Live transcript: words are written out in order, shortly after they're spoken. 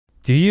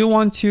Do you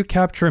want to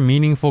capture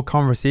meaningful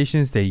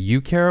conversations that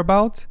you care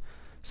about?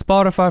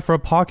 Spotify for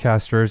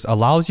Podcasters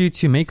allows you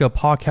to make a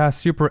podcast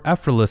super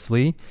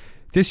effortlessly,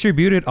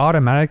 distribute it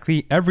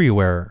automatically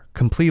everywhere,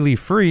 completely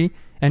free,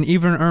 and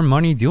even earn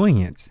money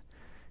doing it.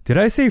 Did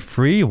I say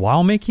free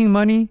while making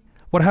money?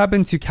 What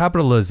happened to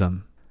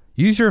capitalism?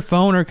 Use your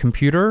phone or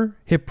computer,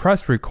 hit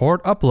press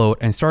record, upload,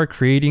 and start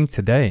creating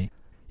today.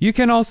 You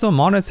can also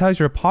monetize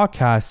your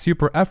podcast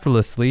super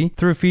effortlessly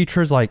through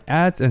features like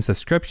ads and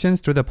subscriptions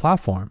through the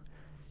platform.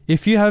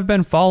 If you have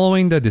been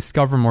following the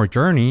Discover More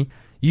journey,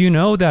 you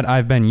know that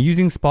I've been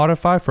using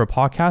Spotify for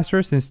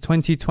Podcasters since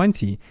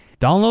 2020.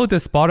 Download the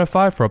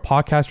Spotify for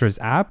Podcasters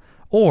app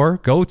or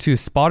go to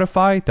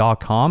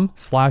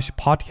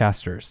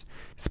spotify.com/podcasters.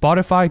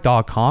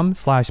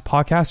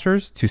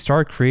 Spotify.com/podcasters to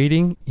start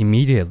creating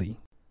immediately.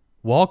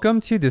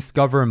 Welcome to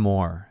Discover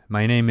More.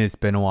 My name is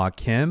Benoit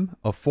Kim,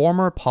 a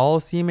former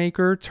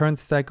policymaker turned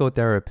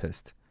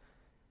psychotherapist.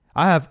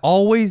 I have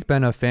always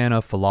been a fan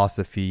of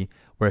philosophy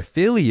where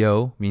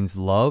filio means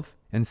love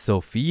and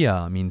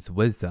Sophia means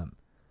wisdom.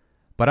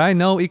 But I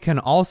know it can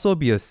also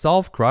be a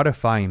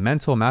self-gratifying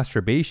mental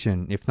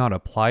masturbation if not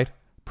applied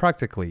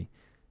practically.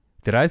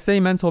 Did I say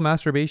mental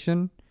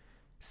masturbation?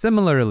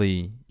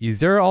 Similarly,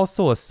 is there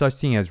also a such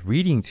thing as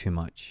reading too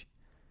much?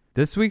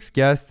 This week's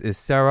guest is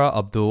Sarah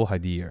Abdul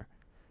Hadir.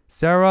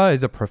 Sarah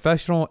is a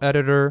professional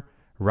editor,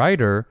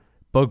 writer,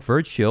 book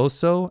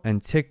virtuoso,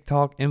 and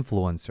TikTok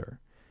influencer.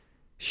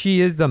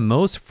 She is the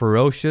most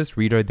ferocious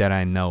reader that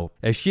I know,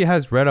 as she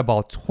has read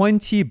about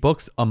 20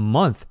 books a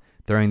month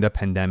during the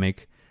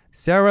pandemic.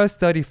 Sarah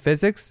studied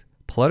physics,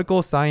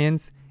 political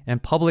science,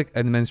 and public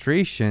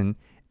administration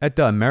at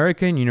the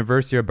American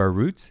University of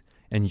Beirut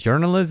and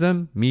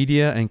journalism,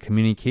 media, and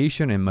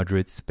communication in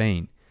Madrid,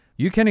 Spain.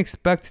 You can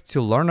expect to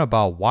learn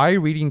about why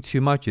reading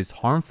too much is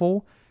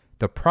harmful,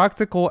 the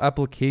practical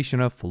application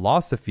of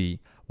philosophy,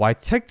 why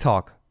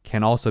TikTok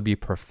can also be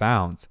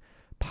profound,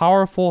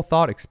 powerful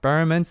thought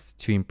experiments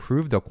to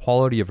improve the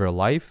quality of your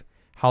life,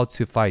 how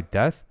to fight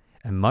death,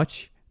 and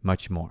much,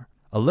 much more.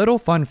 A little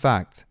fun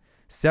fact,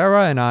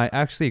 Sarah and I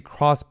actually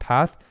crossed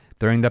paths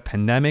during the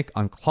pandemic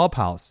on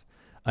Clubhouse,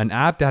 an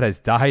app that has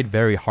died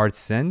very hard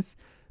since,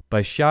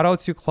 but shout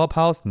out to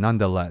Clubhouse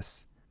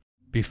nonetheless.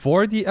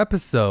 Before the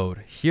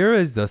episode, here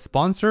is the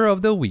sponsor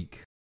of the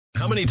week.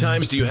 How many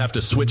times do you have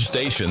to switch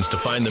stations to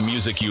find the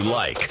music you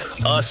like?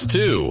 Us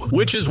too,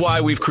 which is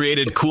why we've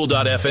created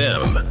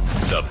Cool.fm,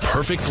 the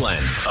perfect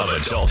blend of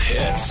adult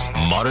hits,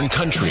 modern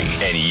country,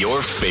 and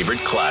your favorite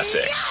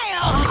classics.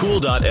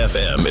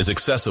 Cool.fm is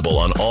accessible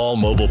on all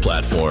mobile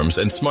platforms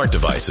and smart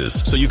devices,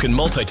 so you can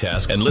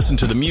multitask and listen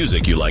to the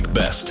music you like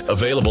best.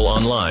 Available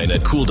online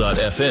at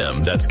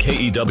Cool.fm, that's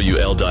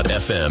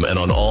KEWL.fm, and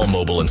on all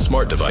mobile and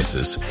smart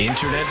devices.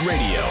 Internet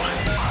radio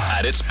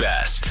at its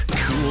best.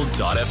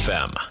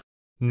 Cool.fm.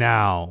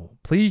 Now,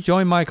 please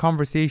join my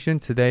conversation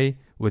today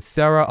with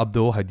Sarah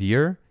Abdul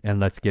Hadir, and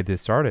let's get this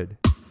started.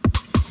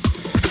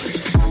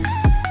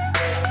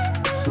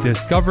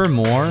 Discover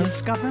More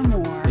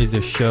is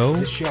a show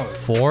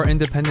for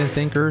independent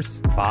thinkers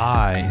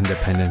by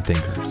independent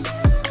thinkers.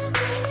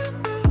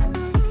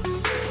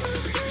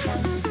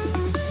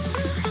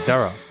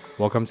 Sarah,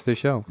 welcome to the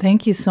show.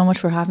 Thank you so much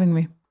for having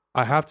me.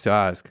 I have to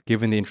ask,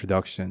 given the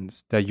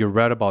introductions, that you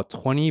read about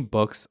 20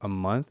 books a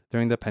month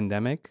during the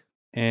pandemic.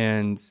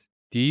 And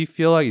do you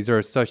feel like is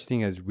there such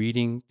thing as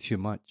reading too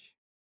much?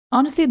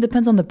 Honestly, it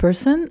depends on the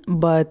person,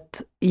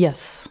 but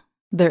yes,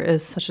 there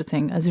is such a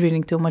thing as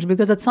reading too much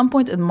because at some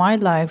point in my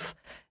life,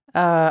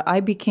 I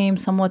became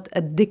somewhat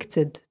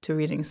addicted to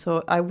reading.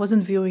 So I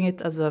wasn't viewing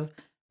it as a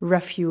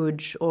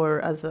refuge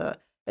or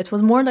it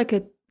was more like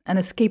an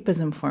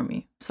escapism for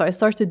me. So I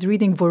started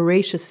reading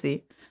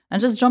voraciously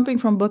and just jumping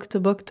from book to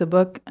book to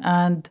book.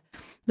 And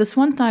this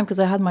one time, because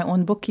I had my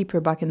own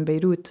bookkeeper back in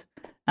Beirut,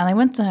 and I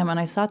went to him and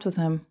I sat with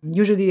him.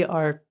 Usually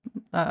our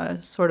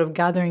sort of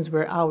gatherings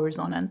were hours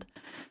on end.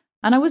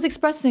 And I was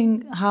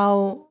expressing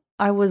how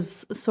I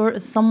was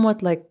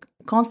somewhat like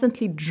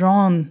constantly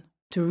drawn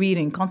to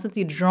reading,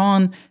 constantly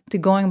drawn to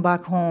going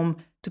back home,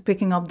 to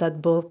picking up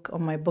that book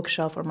on my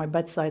bookshelf or my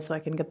bedside so I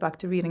can get back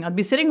to reading. I'd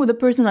be sitting with a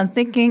person and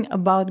thinking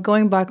about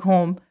going back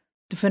home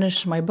to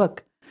finish my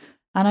book.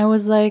 And I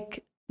was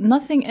like,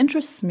 nothing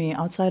interests me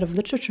outside of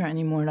literature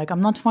anymore. Like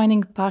I'm not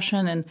finding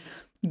passion in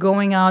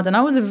going out. And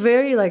I was a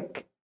very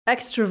like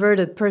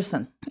extroverted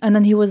person. And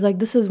then he was like,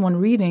 this is when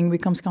reading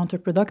becomes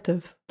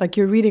counterproductive. Like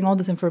you're reading all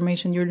this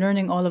information, you're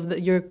learning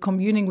you're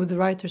communing with the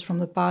writers from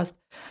the past.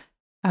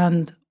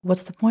 And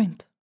what's the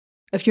point?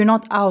 If you're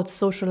not out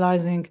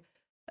socializing,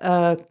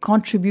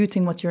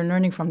 contributing what you're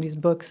learning from these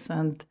books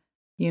and,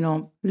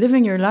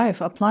 living your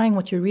life, applying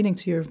what you're reading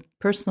to your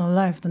personal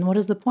life, then what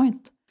is the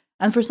point?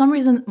 And for some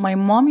reason, my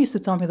mom used to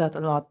tell me that a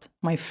lot.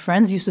 My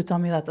friends used to tell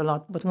me that a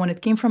lot. But when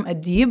it came from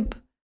Adib,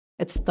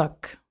 it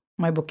stuck.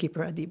 My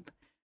bookkeeper, Adib.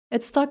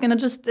 It stuck and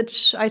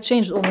I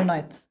changed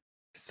overnight.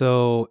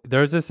 So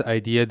there's this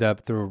idea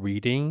that through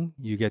reading,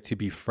 you get to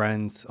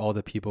befriend all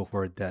the people who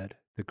are dead.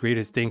 the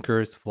greatest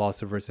thinkers,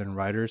 philosophers, and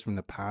writers from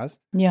the past.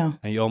 Yeah.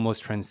 And you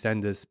almost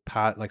transcend this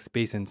path, like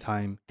space and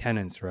time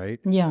tenets, right?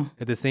 Yeah.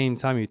 At the same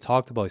time, you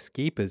talked about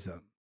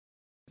escapism.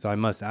 So I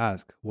must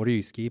ask, what are you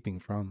escaping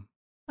from?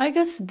 I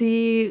guess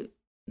the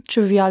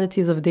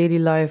trivialities of daily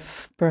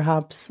life,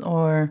 perhaps,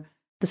 or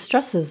the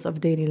stresses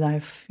of daily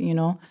life,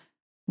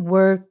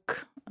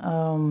 work,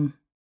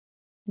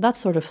 that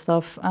sort of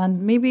stuff.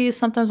 And maybe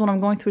sometimes when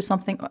I'm going through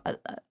something,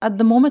 at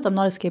the moment, I'm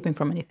not escaping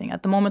from anything.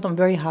 At the moment, I'm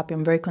very happy.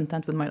 I'm very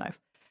content with my life.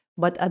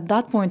 But at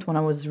that point, when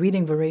I was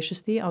reading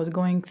voraciously, I was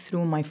going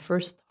through my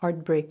first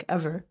heartbreak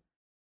ever.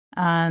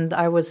 And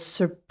I was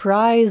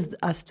surprised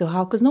as to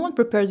how, because no one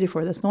prepares you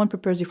for this. No one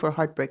prepares you for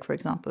heartbreak, for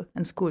example,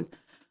 in school.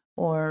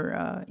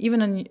 Or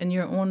even in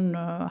your own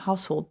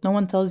household. No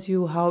one tells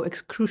you how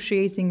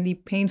excruciatingly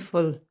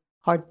painful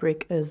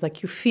heartbreak is.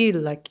 Like you feel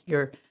like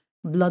your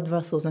blood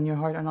vessels in your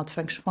heart are not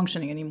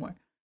functioning anymore.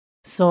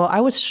 So I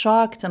was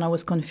shocked and I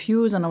was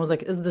confused and I was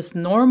like, is this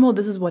normal?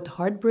 This is what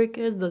heartbreak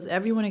is? Does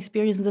everyone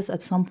experience this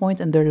at some point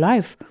in their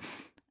life?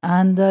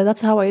 And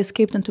that's how I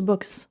escaped into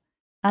books.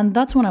 And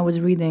that's when I was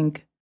reading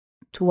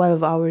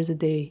 12 hours a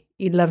day,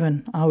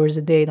 11 hours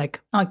a day. Like,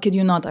 I kid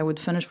you not, I would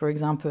finish, for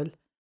example,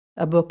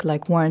 a book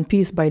like War and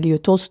Peace by Leo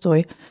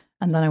Tolstoy,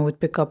 and then I would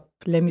pick up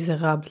Les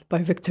Miserables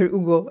by Victor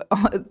Hugo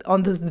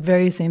on this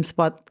very same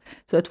spot.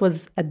 So it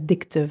was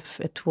addictive.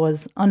 It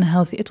was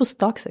unhealthy. It was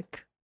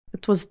toxic.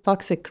 It was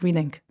toxic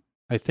reading.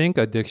 I think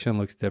addiction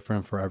looks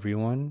different for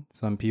everyone.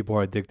 Some people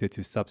are addicted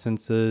to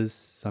substances.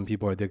 Some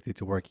people are addicted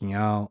to working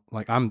out.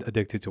 Like I'm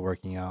addicted to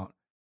working out.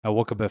 I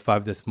woke up at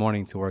 5 this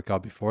morning to work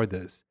out before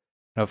this.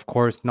 And of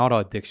course, not all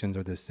addictions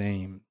are the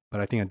same,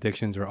 but I think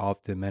addictions are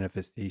often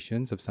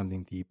manifestations of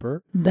something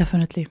deeper.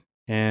 Definitely.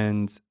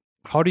 And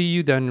how do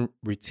you then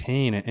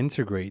retain and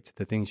integrate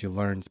the things you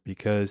learned?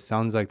 Because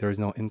sounds like there's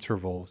no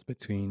intervals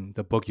between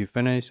the book you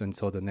finish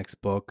until the next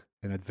book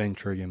and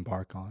adventure you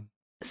embark on.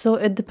 So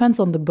it depends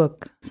on the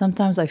book.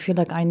 Sometimes I feel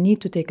like I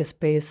need to take a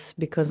space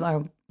because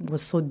I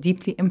was so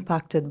deeply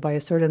impacted by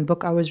a certain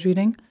book I was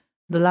reading.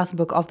 The last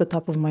book off the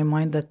top of my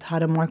mind that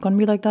had a mark on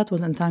me like that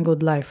was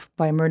Entangled Life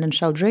by Merlin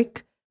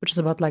Sheldrake, which is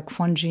about like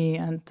fungi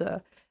and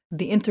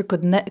the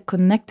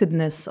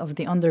interconnectedness of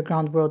the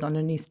underground world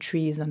underneath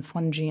trees and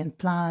fungi and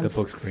plants.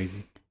 The book's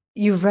crazy.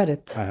 You've read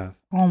it? I have.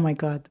 Oh my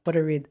God, what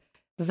a read.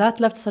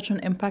 That left such an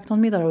impact on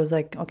me that I was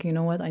like, okay, you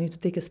know what? I need to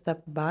take a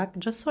step back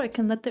just so I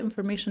can let the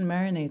information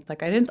marinate.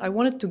 Like I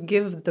wanted to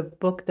give the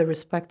book the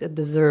respect it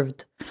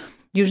deserved.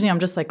 Usually I'm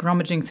just like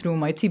rummaging through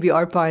my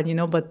TBR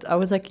pile, but I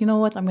was like, you know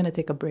what? I'm going to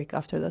take a break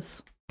after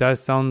this. That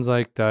sounds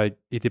like that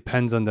it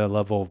depends on the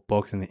level of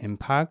books and the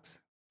impact.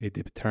 It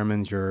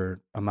determines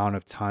your amount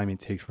of time it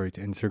takes for you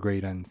to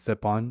integrate and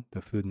sip on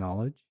the food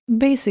knowledge.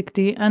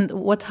 Basically. And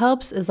what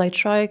helps is I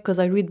try, because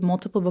I read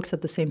multiple books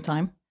at the same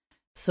time.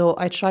 So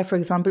I try, for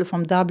example, if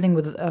I'm dabbling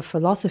with a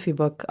philosophy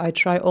book, I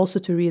try also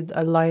to read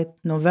a light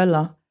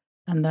novella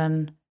and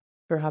then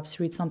perhaps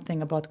read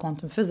something about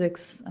quantum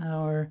physics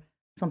or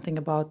something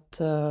about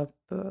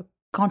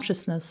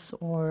consciousness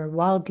or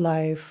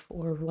wildlife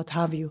or what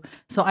have you.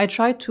 So I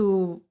try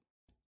to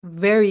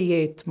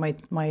variate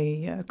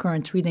my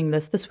current reading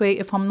list. This way,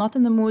 if I'm not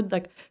in the mood,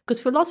 like,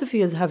 because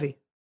philosophy is heavy,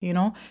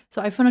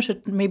 So I finish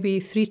it maybe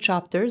 3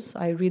 chapters.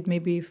 I read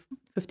maybe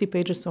 50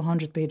 pages to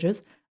 100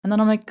 pages. And then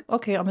I'm like,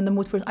 okay, I'm in the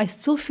mood for it. I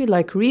still feel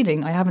like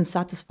reading. I haven't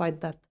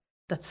satisfied that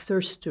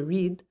thirst to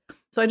read.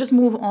 So I just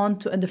move on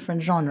to a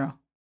different genre.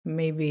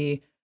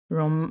 Maybe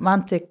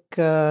romantic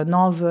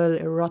novel,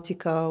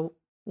 erotica,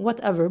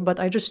 whatever. But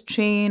I just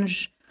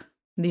change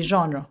the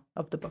genre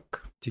of the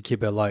book. To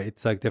keep it light,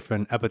 it's like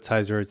different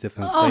appetizers,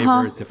 different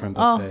flavors, different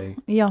buffet.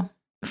 Yeah.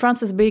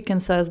 Francis Bacon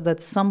says that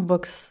some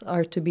books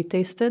are to be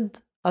tasted,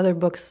 other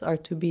books are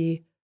to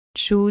be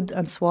chewed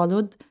and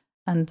swallowed,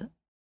 and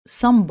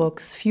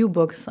few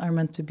books are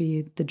meant to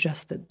be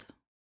digested.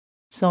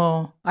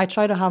 So I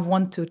try to have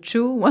one to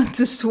chew, one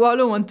to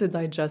swallow, one to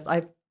digest.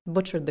 I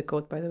butchered the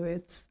quote, by the way.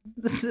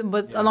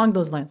 But along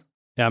those lines.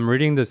 Yeah, I'm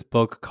reading this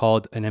book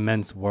called An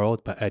Immense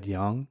World by Ed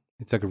Yong.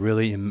 It's like a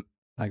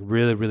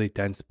really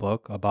dense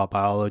book about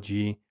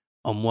biology,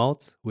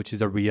 umwelt, which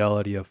is a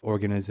reality of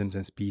organisms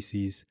and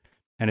species.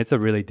 And it's a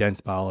really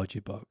dense biology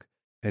book.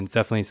 And it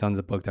definitely sounds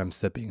a book that I'm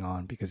sipping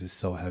on because it's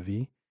so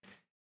heavy.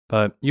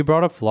 But you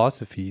brought up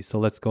philosophy, so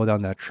let's go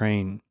down that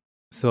train.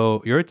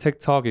 So your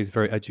TikTok is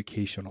very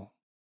educational.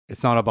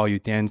 It's not about you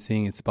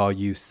dancing. It's about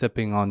you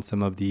sipping on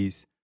some of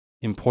these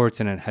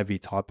important and heavy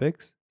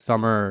topics.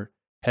 Some are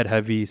head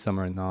heavy,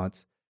 some are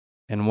not.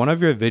 In one of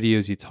your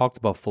videos, you talked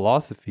about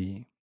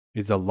philosophy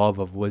is a love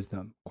of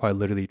wisdom, quite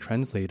literally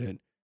translated.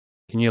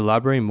 Can you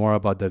elaborate more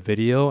about the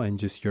video and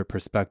just your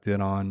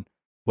perspective on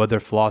whether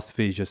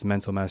philosophy is just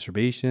mental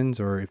masturbations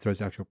or if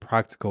there's actual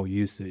practical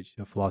usage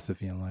of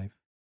philosophy in life?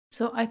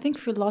 So I think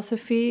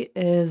philosophy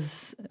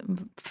is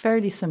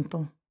fairly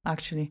simple,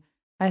 actually.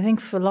 I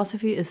think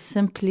philosophy is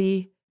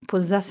simply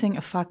possessing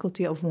a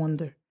faculty of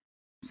wonder.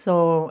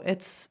 So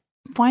it's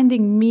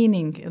finding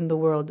meaning in the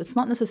world. It's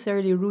not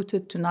necessarily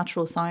rooted to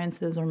natural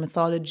sciences or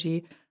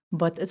mythology,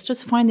 but it's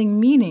just finding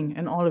meaning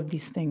in all of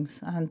these things.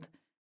 And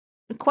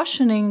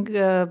questioning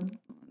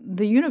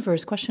the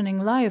universe, questioning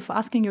life,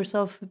 asking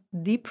yourself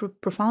deep,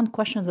 profound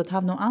questions that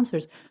have no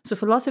answers. So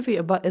philosophy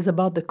is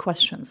about the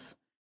questions.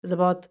 It's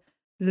about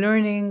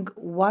learning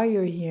why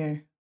you're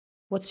here,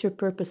 what's your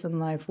purpose in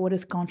life, what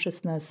is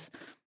consciousness,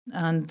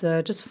 and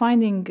just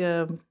finding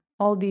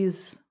all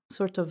these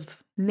sort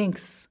of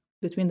links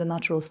between the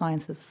natural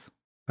sciences.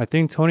 I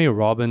think Tony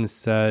Robbins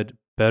said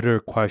better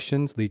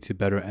questions lead to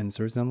better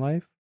answers in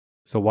life.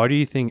 So why do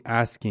you think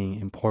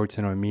asking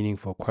important or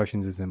meaningful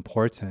questions is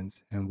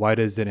important? And why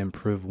does it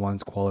improve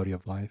one's quality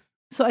of life?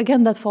 So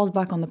again, that falls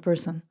back on the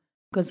person.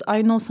 Because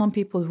I know some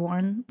people who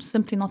are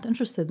simply not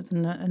interested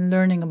in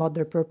learning about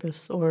their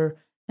purpose or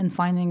in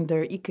finding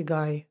their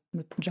ikigai,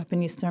 the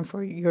Japanese term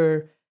for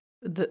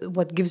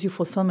what gives you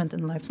fulfillment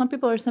in life. Some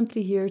people are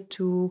simply here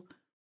to,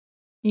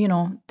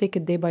 take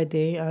it day by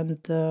day and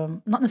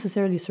not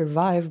necessarily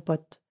survive,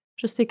 but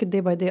just take it day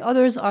by day.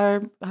 Others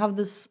have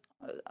this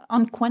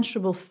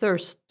unquenchable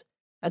thirst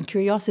and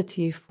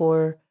curiosity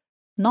for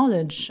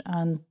knowledge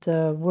and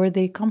where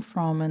they come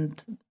from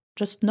and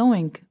just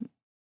knowing,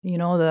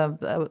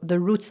 the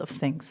roots of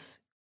things,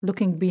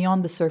 looking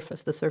beyond the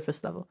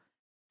surface level.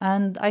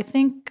 And I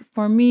think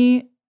for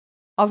me,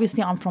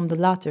 obviously I'm from the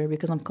latter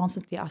because I'm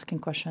constantly asking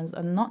questions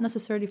and not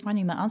necessarily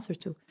finding the answer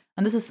to.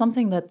 And this is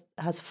something that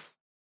has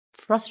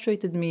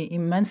frustrated me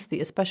immensely,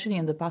 especially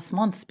in the past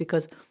months,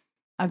 because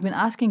I've been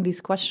asking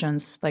these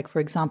questions, like, for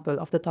example,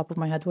 off the top of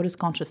my head, what is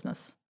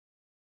consciousness?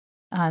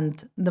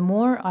 And the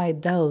more I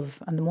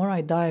delve and the more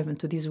I dive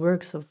into these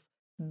works of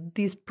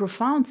these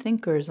profound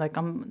thinkers, like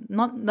I'm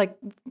not like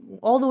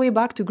all the way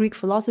back to Greek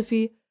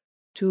philosophy,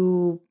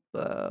 to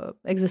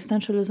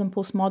existentialism,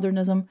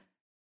 postmodernism,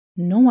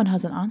 no one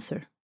has an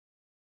answer.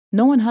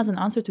 No one has an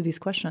answer to these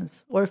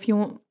questions. Or if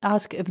you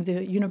ask if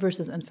the universe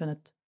is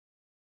infinite,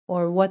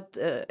 or what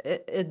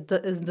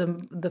is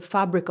the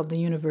fabric of the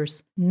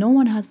universe, no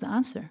one has the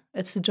answer.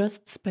 It's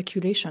just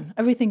speculation.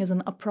 Everything is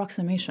an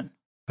approximation.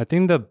 I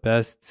think the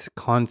best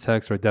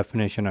context or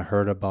definition I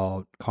heard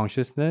about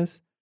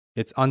consciousness,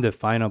 it's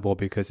undefinable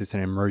because it's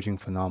an emerging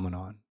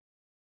phenomenon.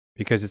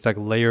 Because it's like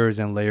layers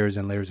and layers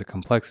and layers of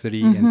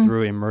complexity, and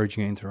through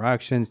emerging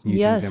interactions, new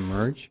things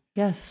emerge.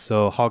 Yes.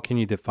 So how can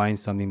you define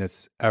something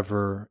that's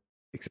ever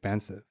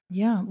expansive?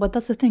 Yeah, but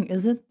that's the thing.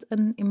 Is it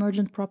an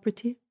emergent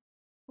property?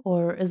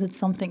 Or is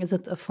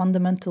it a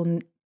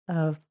fundamental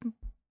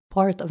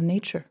part of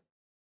nature?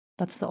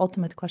 That's the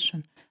ultimate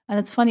question. And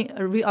it's funny,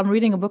 I'm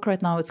reading a book right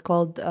now. It's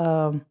called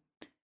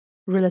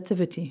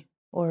Relativity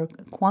or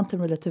Quantum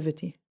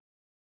Relativity.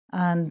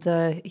 And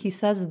he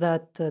says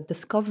that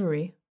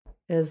discovery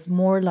is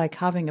more like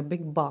having a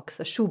big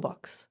box, a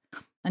shoebox.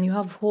 And you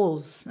have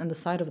holes in the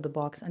side of the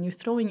box and you're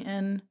throwing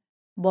in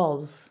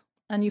balls.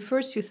 And you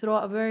throw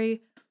a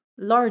very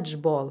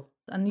large ball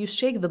and you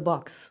shake the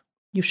box.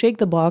 You shake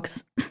the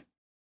box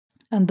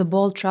and the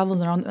ball travels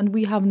around and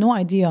we have no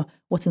idea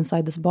what's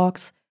inside this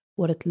box,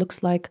 what it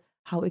looks like,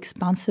 how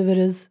expansive it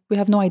is. We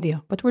have no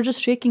idea, but we're just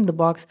shaking the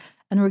box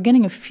and we're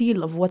getting a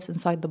feel of what's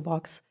inside the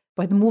box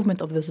by the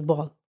movement of this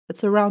ball.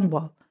 It's a round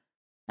ball.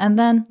 And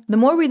then the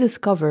more we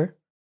discover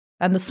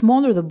and the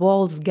smaller the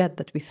balls get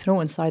that we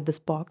throw inside this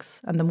box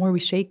and the more we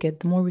shake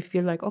it, the more we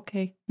feel like,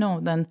 okay, no,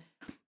 then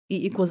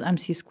E =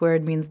 mc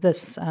squared means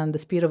this and the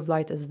speed of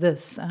light is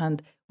this.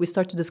 And we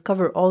start to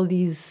discover all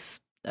these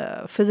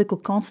physical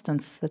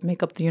constants that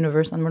make up the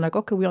universe. And we're like,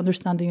 okay, we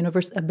understand the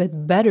universe a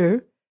bit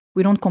better.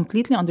 We don't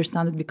completely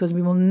understand it because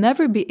we will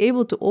never be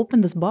able to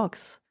open this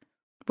box.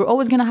 We're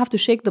always going to have to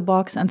shake the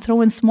box and throw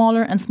in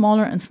smaller and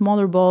smaller and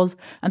smaller balls.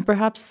 And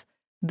perhaps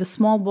the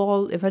small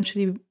ball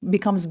eventually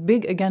becomes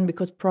big again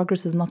because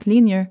progress is not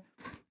linear.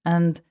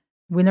 And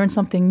we learn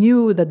something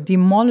new that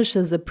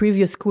demolishes a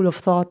previous school of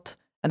thought.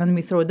 And then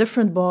we throw a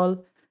different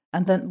ball.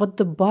 But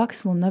the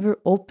box will never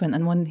open.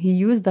 And when he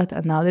used that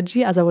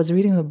analogy, as I was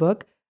reading the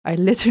book, I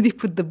literally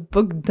put the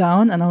book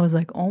down and I was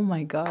like, oh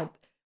my God,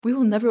 we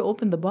will never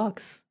open the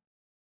box.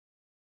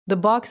 The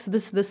box,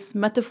 this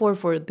metaphor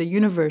for the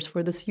universe,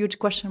 for this huge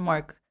question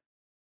mark,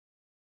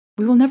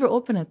 we will never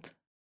open it.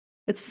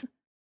 It's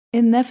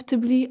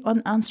inevitably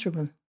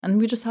unanswerable. And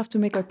we just have to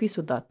make our peace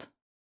with that.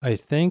 I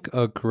think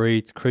a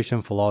great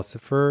Christian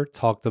philosopher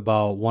talked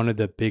about one of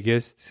the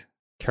biggest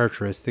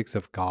characteristics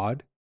of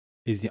God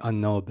is the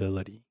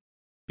unknowability.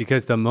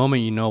 Because the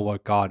moment you know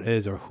what God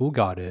is or who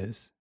God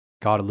is,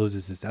 God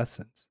loses his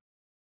essence.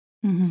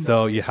 Mm-hmm.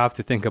 So you have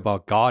to think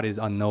about God is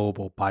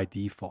unknowable by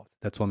default.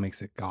 That's what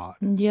makes it God.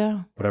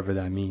 Yeah. Whatever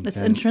that means. It's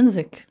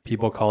intrinsic.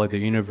 People call it the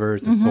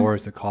universe, the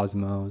source, the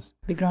cosmos.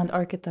 The grand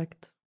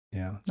architect.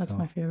 Yeah. That's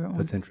my favorite one.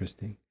 That's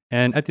interesting.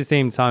 And at the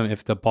same time,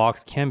 if the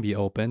box can be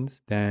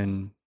opened,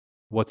 then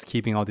what's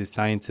keeping all these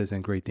scientists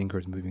and great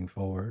thinkers moving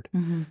forward?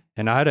 Mm-hmm.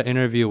 And I had an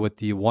interview with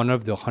one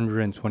of the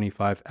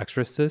 125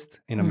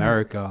 exorcists in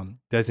America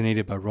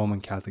designated by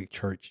Roman Catholic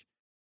Church.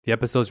 The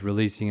episode's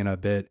releasing in a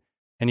bit.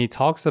 And he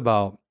talks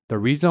about the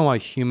reason why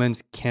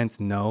humans can't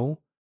know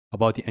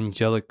about the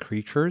angelic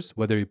creatures,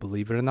 whether you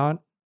believe it or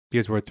not,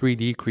 because we're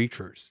 3D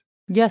creatures.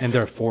 Yes. And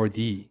they're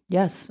 4D.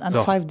 Yes, and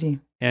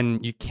 5D.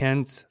 And you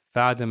can't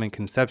fathom and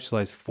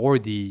conceptualize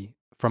 4D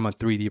from a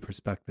 3D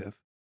perspective.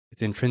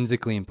 It's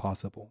intrinsically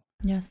impossible.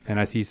 Yes. And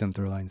I see some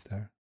through lines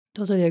there.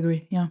 Totally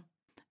agree. Yeah.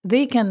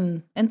 They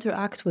can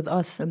interact with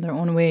us in their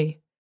own way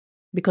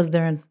because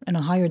they're in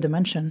a higher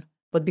dimension.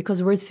 But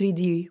because we're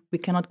 3D, we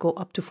cannot go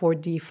up to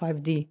 4D,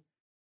 5D,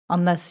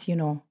 unless,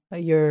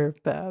 you're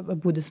a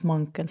Buddhist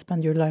monk and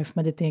spend your life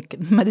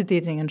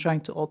meditating and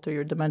trying to alter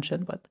your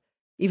dimension. But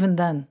even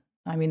then,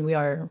 I mean, we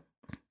are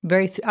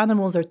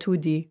animals are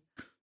 2D.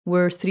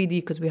 We're 3D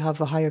because we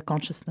have a higher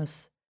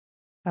consciousness.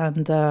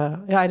 And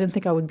I didn't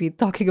think I would be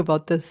talking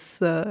about this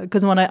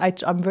because when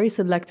I'm very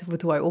selective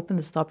with who I open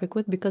this topic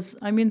with, because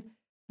I mean,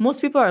 most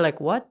people are like,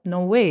 "What?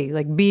 No way!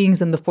 Like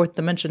beings in the fourth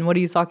dimension. What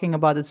are you talking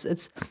about?"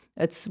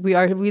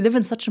 We live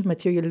in such a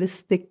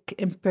materialistic,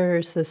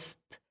 empiricist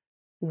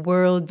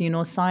world.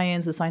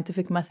 Science, the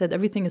scientific method,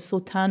 everything is so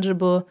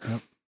tangible.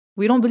 Yep.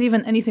 We don't believe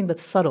in anything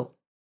that's subtle.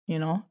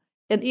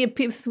 And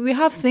we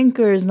have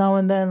thinkers now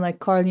and then, like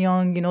Carl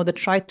Jung, that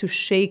try to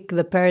shake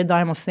the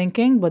paradigm of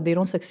thinking, but they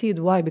don't succeed.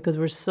 Why? Because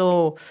we're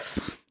so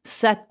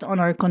set on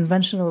our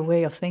conventional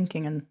way of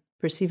thinking and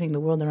perceiving the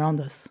world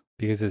around us.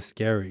 Because it's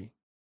scary.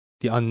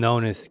 The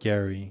unknown is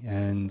scary.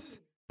 And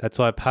that's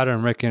why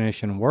pattern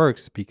recognition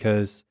works,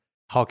 because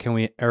how can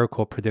we, air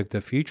quote, predict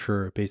the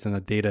future based on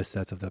the data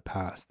sets of the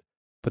past?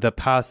 But the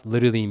past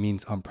literally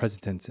means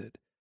unprecedented.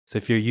 So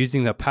if you're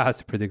using the past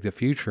to predict the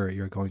future,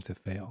 you're going to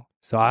fail.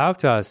 So I have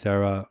to ask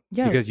Sarah,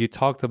 because you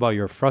talked about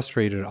you're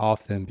frustrated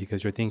often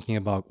because you're thinking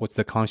about what's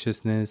the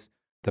consciousness,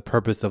 the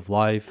purpose of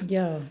life,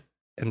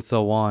 and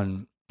so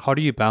on. How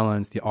do you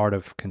balance the art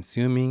of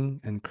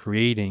consuming and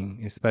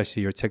creating,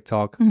 especially your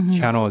TikTok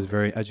channel is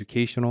very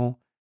educational.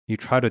 You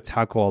try to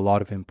tackle a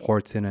lot of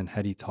important and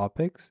heady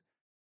topics.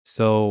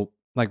 So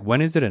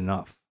when is it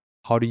enough?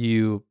 How do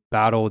you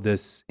battle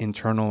this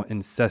internal,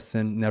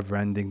 incessant,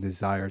 never-ending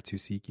desire to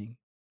seeking?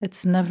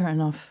 It's never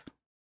enough.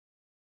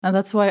 And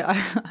that's why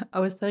I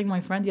was telling my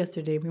friend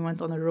yesterday, we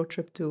went on a road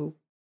trip to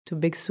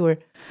Big Sur.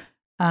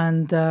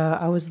 And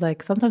I was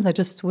like, sometimes I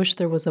just wish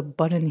there was a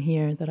button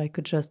here that I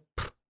could just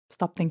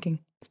stop thinking,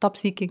 stop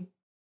seeking.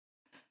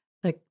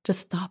 Just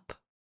stop.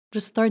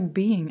 Just start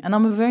being. And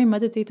I'm a very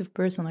meditative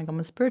person.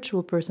 I'm a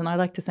spiritual person. I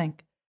like to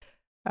think.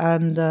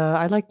 And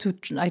I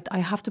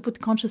have to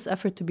put conscious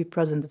effort to be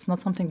present. It's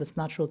not something that's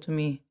natural to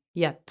me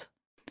yet.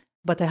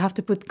 But I have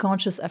to put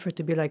conscious effort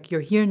to be like,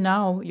 you're here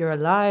now, you're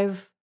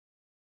alive.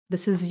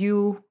 This is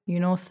you,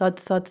 thud,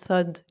 thud,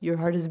 thud. Your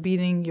heart is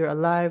beating, you're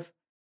alive.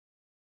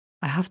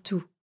 I have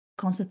to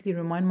constantly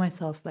remind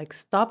myself,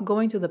 stop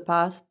going to the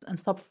past and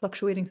stop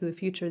fluctuating to the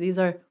future. These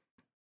are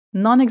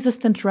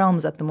non-existent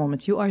realms at the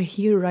moment. You are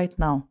here right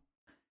now.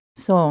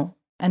 So,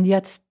 and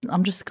yet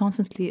I'm just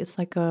constantly, it's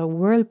like a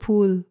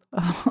whirlpool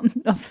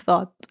of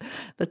thought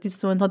that leads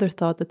to another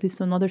thought, that leads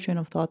to another train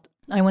of thought.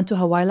 I went to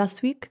Hawaii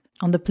last week.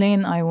 On the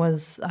plane, I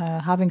was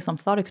having some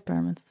thought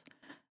experiments.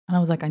 And I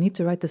was like, I need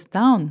to write this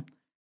down.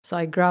 So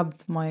I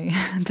grabbed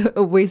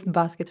a waste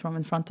basket from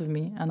in front of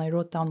me and I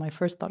wrote down my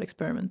first thought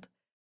experiment.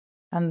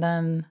 And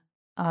then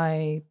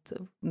I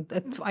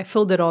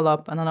filled it all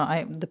up. And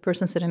then the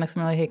person sitting next to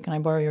me was like, hey, can I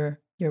borrow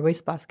your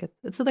waste basket?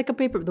 It's like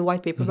the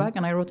white paper bag.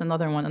 And I wrote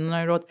another one. And then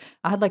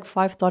I had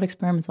 5 thought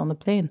experiments on the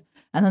plane.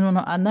 And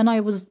then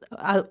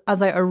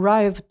as I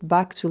arrived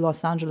back to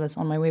Los Angeles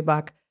on my way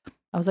back,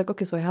 I was like,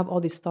 okay, so I have all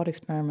these thought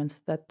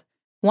experiments that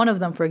one of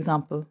them, for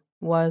example,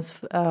 was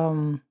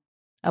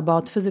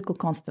about physical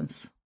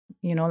constants.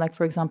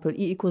 For example,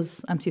 E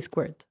equals mc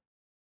squared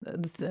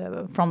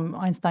from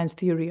Einstein's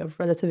theory of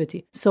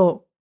relativity.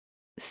 So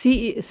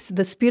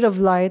the speed of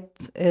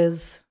light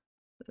is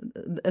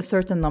a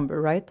certain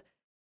number, right?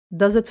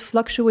 Does it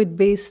fluctuate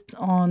based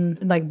on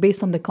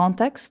the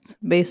context,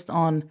 based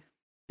on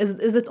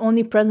Is it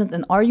only present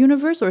in our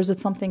universe, or is it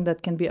something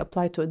that can be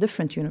applied to a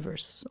different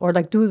universe? Or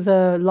do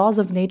the laws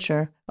of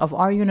nature of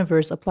our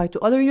universe apply to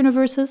other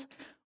universes?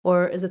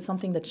 Or is it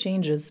something that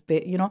changes,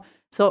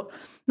 So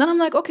then I'm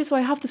like, okay, so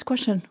I have this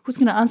question. Who's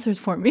going to answer it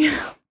for me?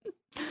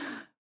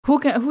 Who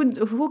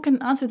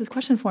can answer this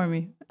question for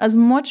me? As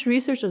much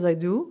research as I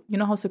do,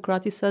 how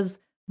Socrates says,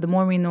 the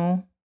more we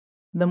know,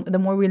 the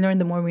more we learn,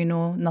 the more we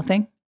know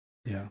nothing.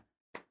 Yeah.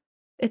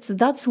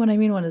 That's what I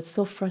mean when it's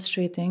so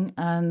frustrating.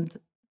 And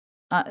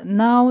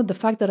now the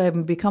fact that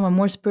I've become a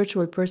more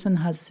spiritual person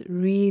has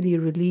really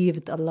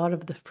relieved a lot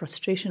of the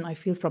frustration I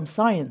feel from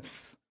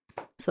science.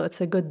 So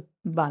it's a good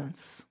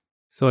balance.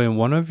 So in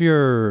one of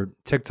your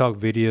TikTok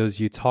videos,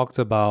 you talked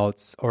about,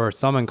 or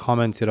someone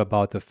commented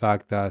about the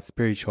fact that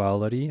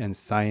spirituality and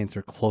science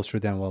are closer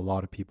than what a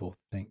lot of people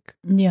think.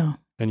 Yeah.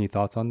 Any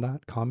thoughts on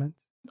that comment?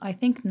 I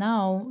think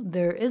now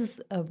there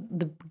is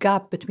the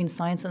gap between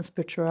science and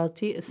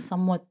spirituality is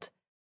somewhat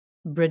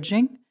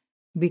bridging,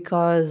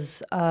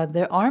 because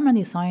there are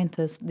many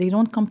scientists, they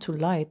don't come to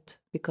light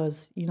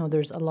because,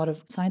 there's a lot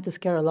of scientists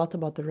care a lot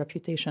about their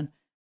reputation.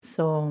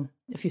 So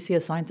if you see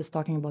a scientist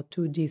talking about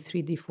 2D,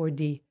 3D,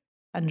 4D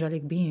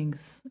angelic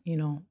beings,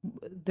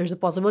 there's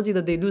a possibility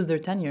that they lose their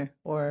tenure,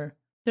 or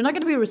they're not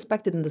going to be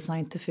respected in the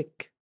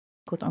scientific,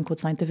 quote unquote,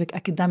 scientific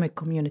academic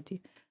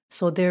community.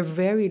 So they're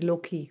very low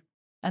key.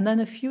 And then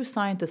a few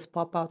scientists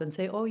pop out and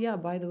say, oh, yeah,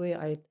 by the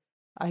way,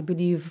 I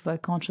believe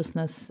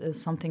consciousness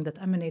is something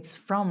that emanates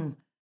from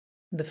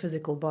the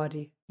physical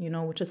body,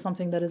 which is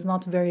something that is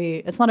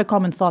it's not a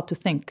common thought to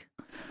think.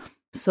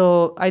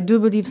 So I do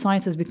believe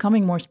science is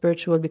becoming more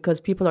spiritual because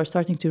people are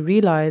starting to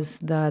realize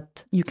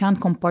that you can't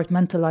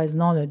compartmentalize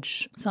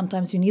knowledge.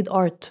 Sometimes you need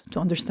art to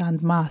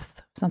understand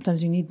math.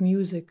 Sometimes you need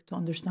music to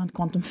understand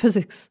quantum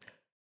physics.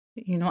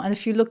 And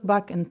if you look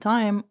back in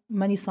time,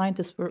 many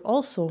scientists were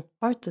also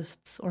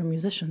artists or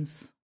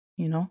musicians,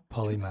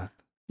 Polymath.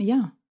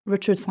 Yeah.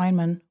 Richard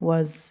Feynman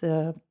was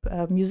a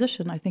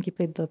musician. I think he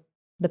played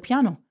the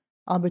piano.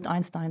 Albert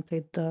Einstein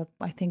played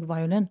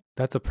violin.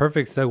 That's a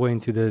perfect segue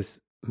into this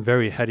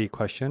very heady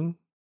question.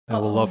 I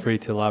would love for you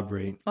to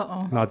elaborate.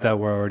 Not that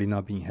we're already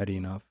not being heady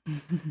enough.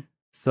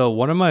 So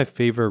one of my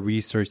favorite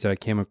research that I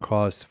came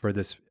across for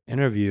this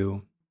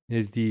interview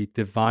is the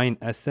divine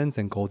essence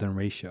and golden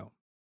ratio,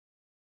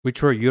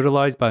 which were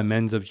utilized by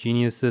men of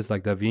geniuses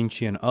like Da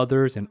Vinci and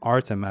others in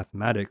arts and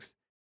mathematics,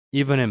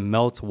 even in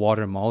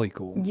meltwater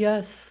molecules.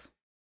 Yes.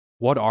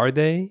 What are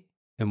they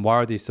and why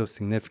are they so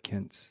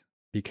significant?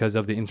 Because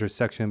of the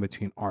intersection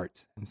between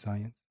art and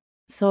science.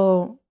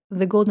 So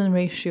the golden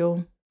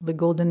ratio, the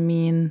golden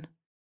mean,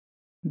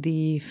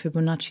 the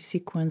Fibonacci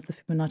sequence, the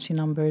Fibonacci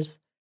numbers,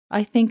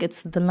 I think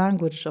it's the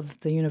language of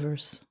the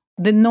universe,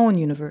 the known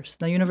universe,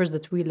 the universe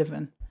that we live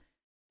in.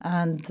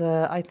 And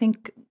I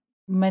think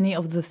many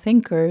of the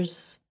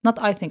thinkers,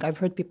 I've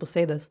heard people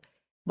say this,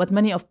 but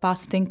many of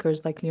past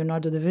thinkers like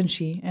Leonardo da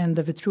Vinci and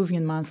the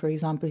Vitruvian Man, for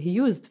example, he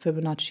used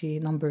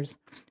Fibonacci numbers.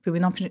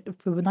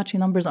 Fibonacci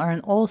numbers are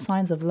in all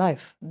signs of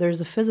life. There's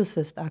a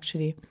physicist,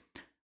 actually,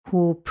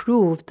 who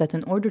proved that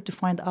in order to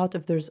find out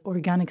if there's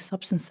organic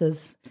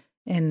substances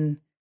in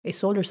a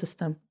solar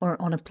system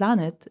or on a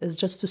planet is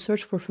just to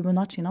search for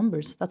Fibonacci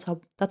numbers. That's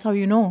how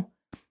you know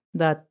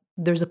that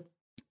there's a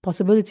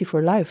possibility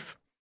for life.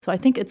 So I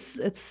think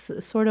it's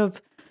sort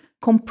of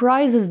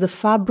comprises the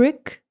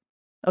fabric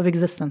of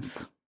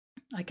existence.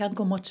 I can't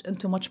go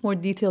into much more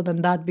detail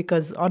than that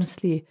because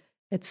honestly,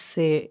 it's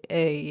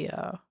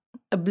a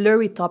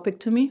blurry topic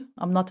to me.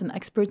 I'm not an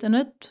expert in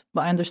it,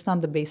 but I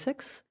understand the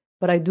basics.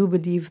 But I do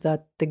believe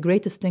that the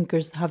greatest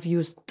thinkers have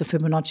used the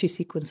Fibonacci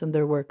sequence in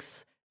their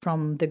works,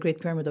 from the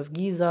Great Pyramid of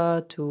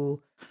Giza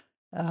to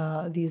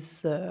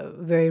these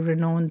very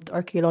renowned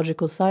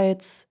archaeological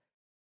sites,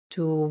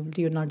 to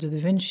Leonardo da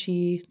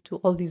Vinci, to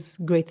all these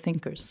great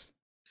thinkers.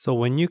 So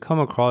when you come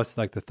across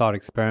like the thought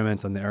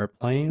experiments on the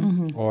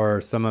airplane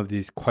or some of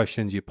these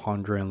questions you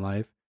ponder in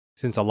life,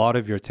 since a lot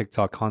of your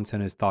TikTok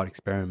content is thought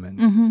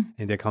experiments and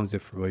that comes to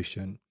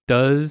fruition,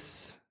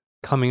 does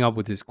coming up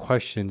with these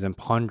questions and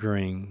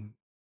pondering,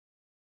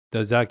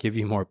 does that give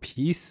you more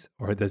peace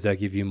or does that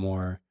give you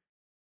more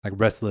like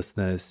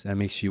restlessness and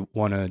makes you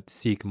want to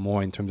seek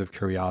more in terms of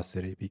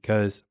curiosity?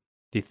 Because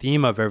the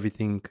theme of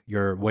everything,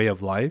 your way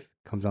of life,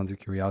 comes down to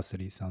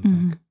curiosity, sounds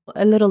like.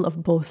 A little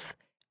of both.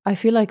 I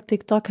feel like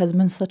TikTok has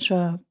been such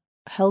a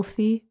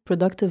healthy,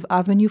 productive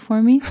avenue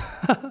for me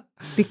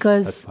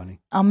because That's funny.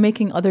 I'm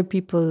making other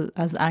people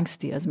as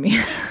angsty as me.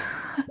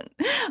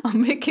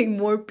 I'm making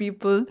more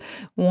people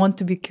want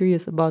to be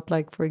curious about,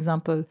 like, for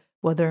example,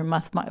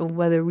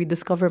 whether we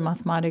discover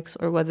mathematics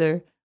or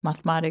whether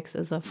mathematics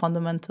is a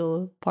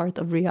fundamental part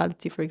of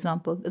reality, for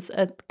example. It's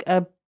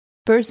a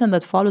person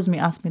that follows me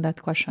asked me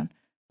that question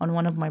on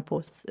one of my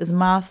posts. Is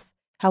math,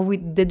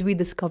 did we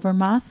discover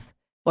math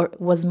or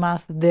was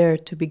math there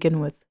to begin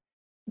with?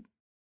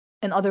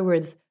 In other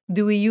words,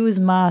 do we use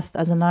math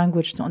as a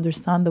language to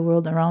understand the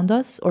world around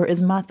us, or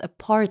is math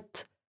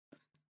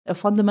a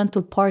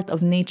fundamental part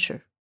of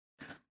nature?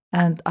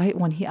 And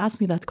when he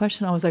asked me that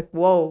question, I was like,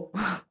 whoa.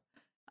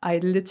 I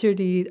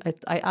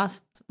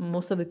asked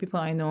most of the people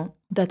I know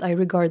that I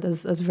regard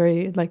as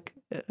very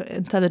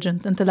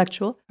intelligent,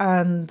 intellectual,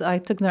 and I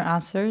took their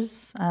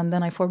answers and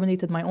then I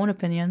formulated my own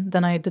opinion.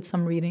 Then I did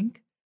some reading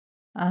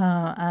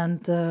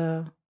and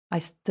I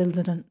still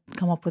didn't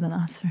come up with an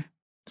answer.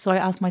 So I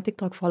asked my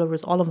TikTok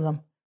followers, all of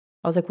them.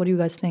 I was like, what do you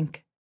guys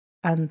think?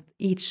 And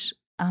each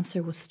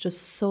answer was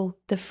just so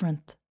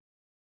different.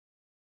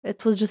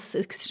 It's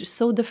just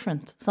so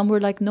different. Some were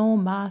like, no,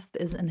 math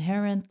is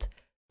inherent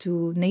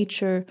to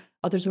nature.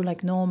 Others were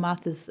like, no,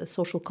 math is a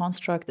social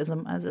construct, is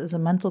a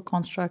mental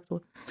construct.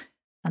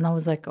 And I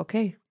was like,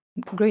 okay,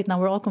 great. Now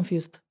we're all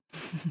confused.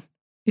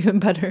 Even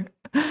better.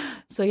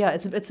 So yeah,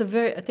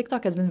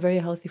 TikTok has been very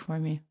healthy for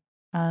me.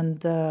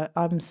 And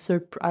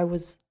I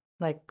was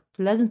like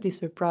pleasantly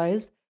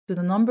surprised to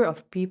the number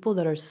of people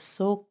that are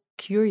so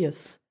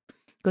curious.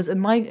 Because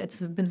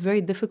it's been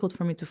very difficult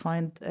for me to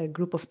find a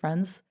group of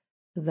friends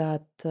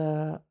that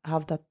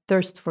have that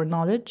thirst for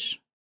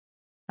knowledge.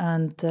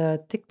 And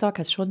TikTok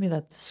has shown me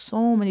that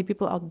so many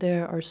people out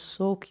there are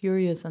so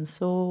curious and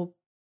so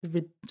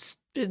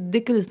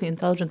ridiculously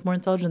intelligent, more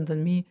intelligent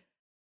than me,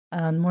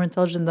 and more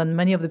intelligent than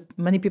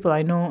many people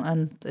I know.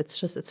 And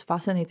it's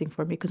fascinating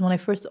for me. Because when I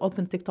first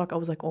opened TikTok, I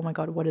was like, oh my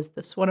God, what is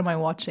this? What am I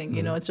watching?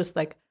 You know, it's just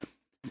like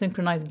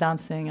synchronized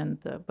dancing.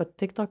 But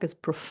TikTok is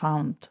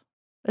profound.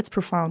 It's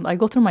profound. I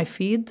go through my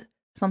feed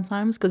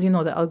sometimes because,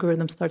 the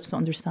algorithm starts to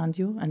understand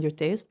you and your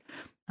taste.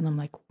 And I'm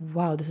like,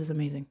 wow, this is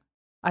amazing.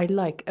 I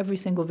like every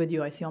single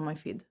video I see on my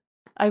feed.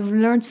 I've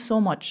learned so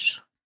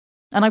much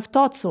and I've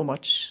taught so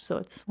much. So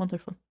it's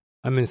wonderful.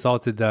 I'm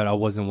insulted that I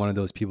wasn't one of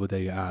those people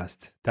that you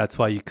asked. That's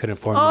why you couldn't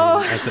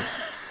formulate it.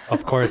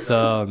 Of course,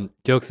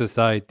 jokes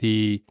aside,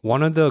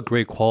 one of the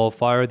great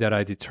qualifier that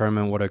I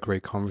determine what a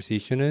great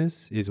conversation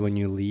is when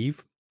you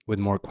leave with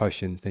more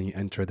questions than you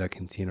enter that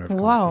container of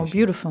conversation. Wow,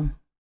 beautiful.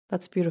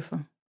 That's beautiful.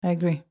 I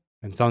agree.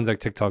 And it sounds like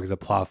TikTok is a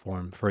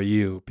platform for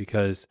you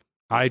because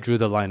I drew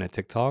the line at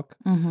TikTok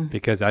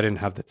because I didn't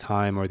have the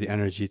time or the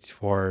energy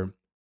for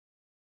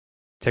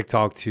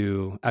TikTok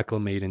to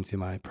acclimate into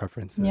my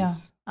preferences. Yeah.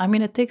 I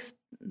mean, it takes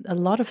a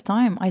lot of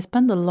time. I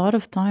spend a lot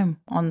of time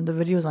on the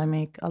videos I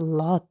make. A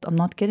lot. I'm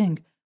not kidding.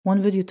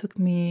 One video took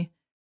me,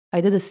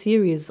 I did a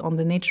series on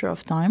the nature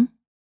of time.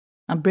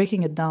 I'm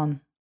breaking it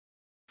down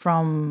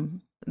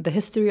from the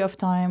history of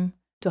time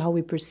to how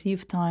we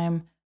perceive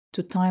time,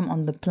 to time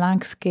on the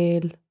Planck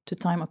scale, to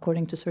time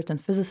according to certain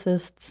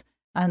physicists.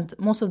 And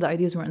most of the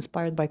ideas were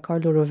inspired by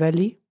Carlo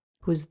Rovelli,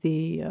 who's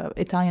the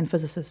Italian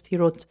physicist. He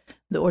wrote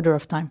The Order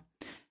of Time.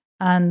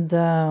 And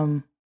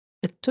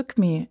it took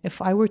me, if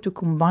I were to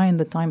combine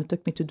the time it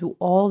took me to do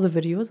all the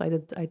videos,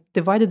 I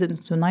divided it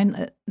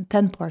into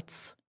 10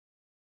 parts.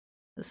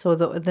 So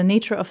the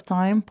nature of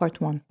time, part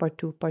 1, part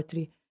 2, part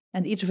 3.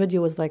 And each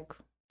video was like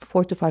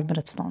 4 to 5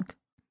 minutes long.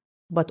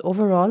 But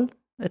overall,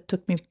 it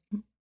took me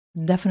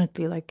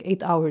definitely like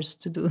 8 hours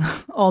to do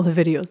all the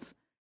videos.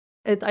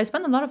 I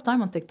spend a lot of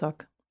time on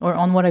TikTok or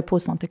on what I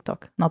post on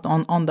TikTok, not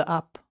on the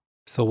app.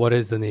 So what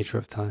is the nature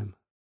of time?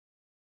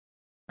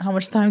 How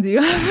much time do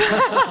you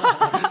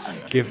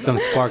have? Give some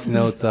Spark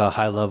Notes,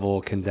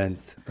 high-level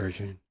condensed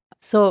version.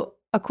 So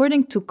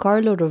according to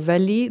Carlo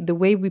Rovelli, the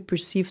way we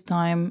perceive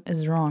time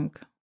is wrong.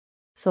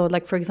 So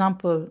like, for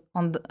example,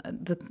 on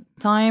the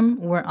time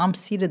where I'm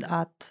seated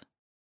at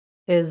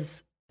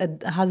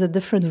has a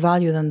different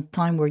value than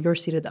time where you're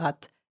seated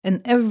at.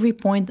 In every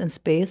point in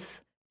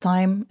space,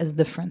 time is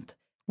different.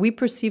 We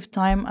perceive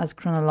time as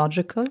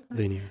chronological,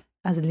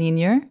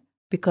 linear,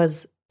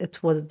 because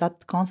that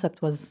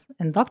concept was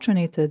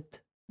indoctrinated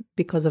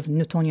because of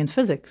Newtonian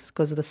physics,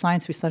 because of the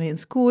science we study in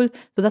school.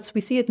 So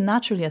we see it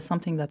naturally as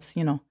something that's,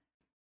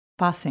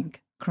 passing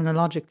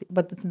chronologically.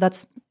 But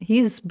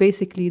he's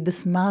basically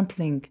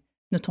dismantling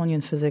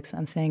Newtonian physics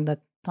and saying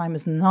that time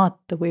is not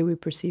the way we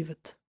perceive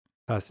it.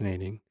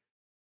 Fascinating.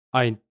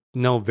 I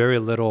know very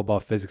little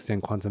about physics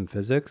and quantum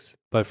physics,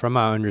 but from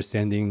my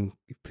understanding,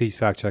 please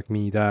fact check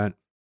me, that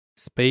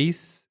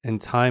space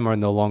and time are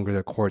no longer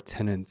the core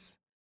tenets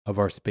of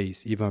our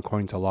space, even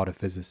according to a lot of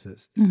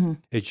physicists.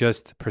 It's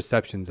just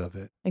perceptions of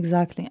it.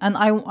 Exactly. And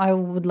I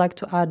would like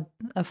to add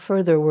a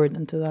further word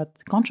into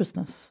that: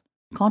 consciousness.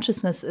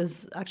 Consciousness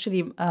is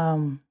actually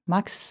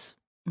Max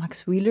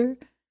Wheeler.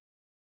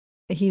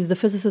 He's the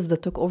physicist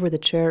that took over the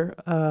chair,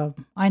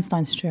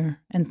 Einstein's chair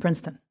in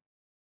Princeton.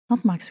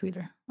 Not Max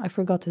Wheeler. I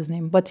forgot his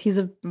name, but he's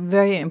a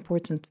very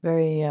important,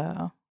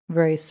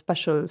 very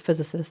special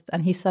physicist.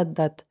 And he said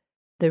that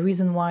the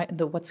reason why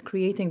what's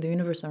creating the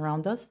universe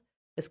around us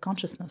is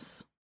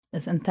consciousness,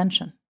 is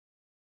intention.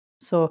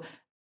 So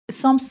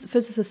some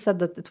physicists said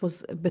that it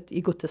was a bit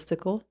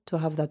egotistical to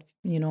have that,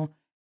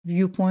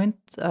 viewpoint,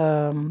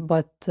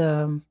 but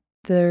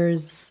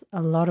there's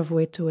a lot of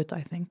weight to it,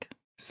 I think.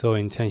 So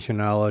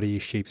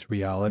intentionality shapes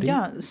reality?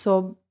 Yeah,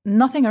 so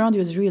nothing around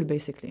you is real,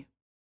 basically.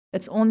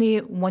 It's only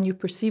when you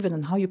perceive it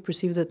and how you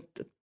perceive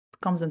it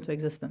comes into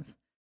existence.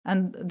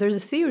 And there's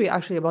a theory,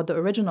 actually, about the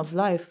origin of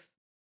life,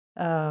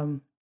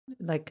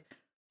 like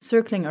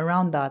circling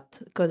around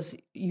that, because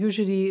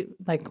usually,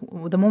 like,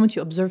 the moment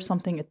you observe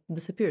something, it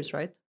disappears,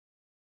 right?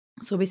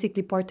 So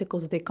basically,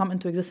 particles, they come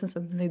into existence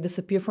and they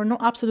disappear for no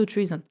absolute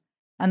reason.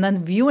 And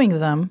then viewing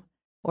them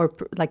or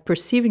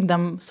perceiving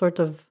them sort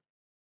of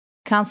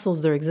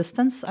cancels their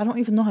existence. I don't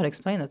even know how to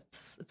explain it.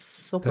 It's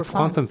so profound. That's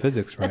quantum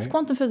physics, right? It's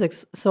quantum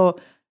physics. So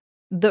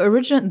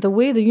the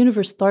way the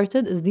universe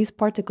started is these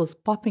particles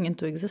popping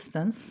into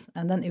existence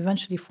and then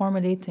eventually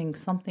formulating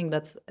something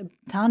that's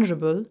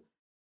tangible.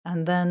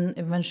 And then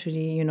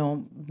eventually,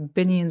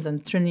 billions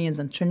and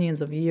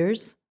trillions of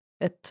years,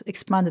 it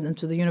expanded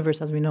into the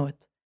universe as we know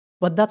it.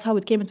 But that's how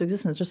it came into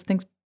existence, just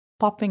things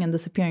popping and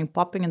disappearing.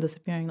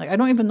 Like, I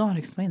don't even know how to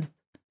explain it.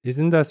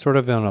 Isn't that sort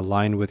of on a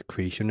line with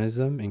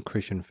creationism and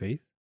Christian faith?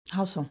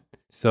 How so?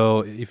 So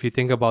if you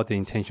think about the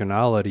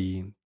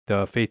intentionality,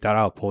 the faith that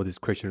I uphold is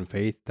Christian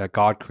faith, that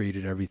God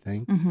created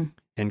everything. Mm-hmm.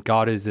 And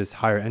God is this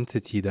higher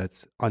entity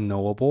that's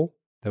unknowable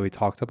that we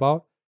talked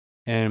about.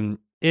 And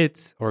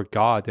it, or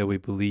God that we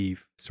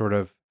believe, sort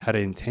of had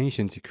an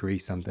intention to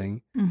create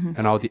something. Mm-hmm.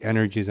 And all the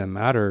energies and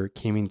matter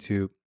came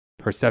into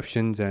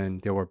perceptions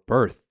and they were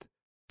birthed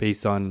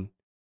based on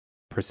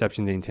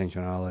perception and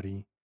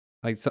intentionality.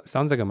 Like,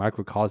 sounds like a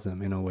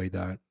microcosm in a way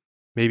that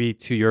maybe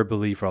to your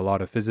belief, for a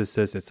lot of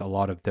physicists, it's a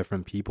lot of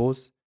different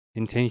people's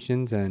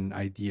intentions and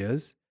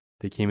ideas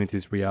that came into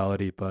this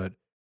reality. But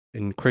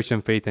in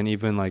Christian faith and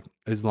even like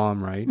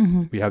Islam, right?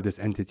 Mm-hmm. We have this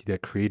entity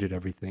that created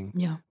everything,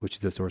 yeah, which is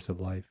the source of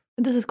life.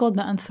 This is called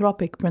the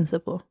anthropic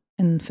principle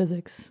in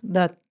physics,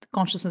 that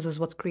consciousness is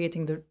what's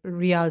creating the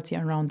reality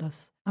around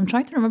us. I'm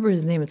trying to remember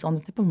his name. It's on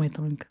the tip of my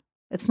tongue.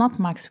 It's not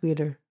Max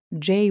Wheeler,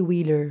 Jay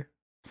Wheeler,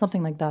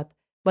 something like that.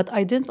 But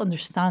I didn't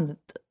understand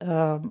it.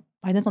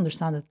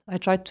 I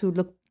tried to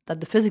look at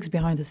the physics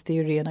behind his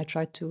theory, and I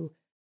tried to,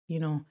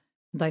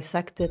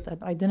 dissect it.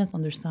 And I didn't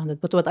understand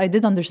it. But what I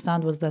did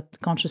understand was that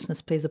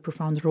consciousness plays a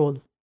profound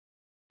role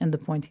in the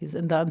point he's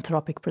in the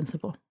anthropic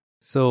principle.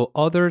 So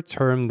other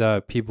term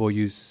that people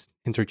use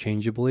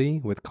interchangeably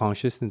with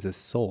consciousness is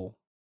soul.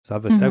 So I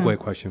have a segue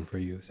question for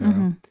you,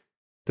 Sarah.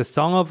 The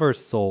song of our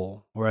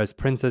soul, or as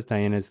Princess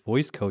Diana's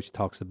voice coach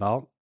talks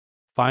about,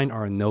 find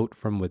our note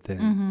from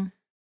within.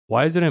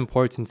 Why is it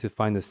important to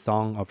find the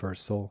song of our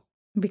soul?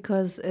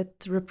 Because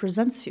it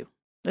represents you.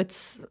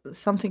 It's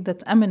something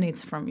that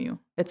emanates from you.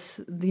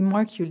 It's the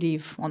mark you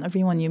leave on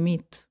everyone you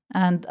meet.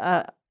 And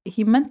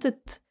he meant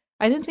it.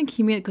 I didn't think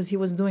he meant it because he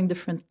was doing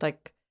different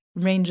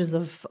ranges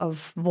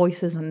of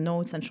voices and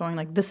notes and showing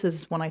this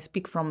is when I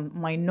speak from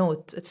my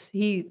note. It's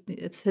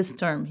his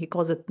term. He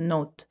calls it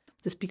note,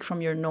 to speak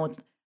from your note.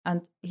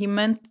 And he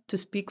meant to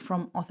speak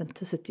from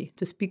authenticity,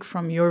 to speak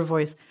from your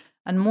voice.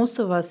 And most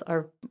of us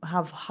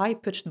have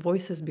high-pitched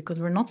voices because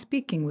we're not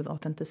speaking with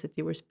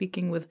authenticity. We're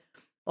speaking with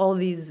all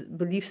these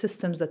belief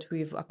systems that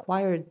we've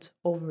acquired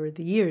over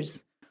the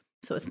years.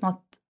 So it's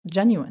not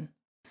genuine.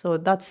 So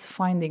that's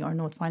finding our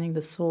note, finding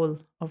the soul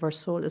of our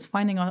soul, is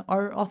finding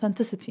our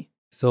authenticity.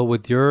 So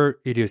with your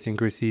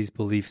idiosyncrasies,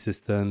 belief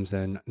systems,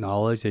 and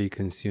knowledge that you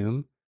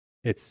consume,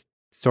 it's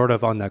sort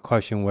of on that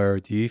question where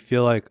do you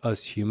feel like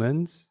us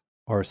humans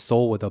are a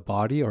soul with a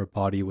body or a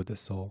body with a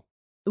soul?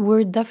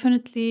 We're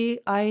definitely,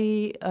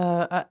 I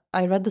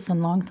read this a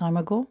long time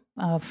ago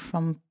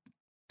from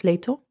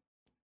Plato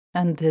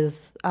and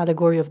his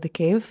allegory of the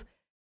cave.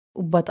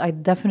 But I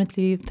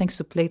definitely, thanks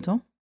to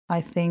Plato,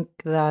 I think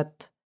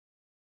that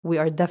we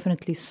are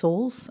definitely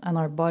souls and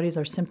our bodies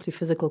are simply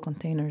physical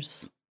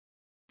containers.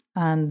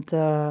 And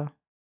I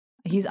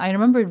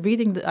remember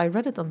I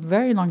read it a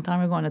very long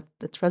time ago, and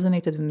it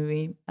resonated with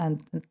me.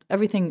 And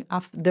everything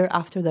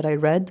thereafter that I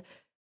read,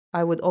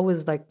 I would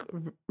always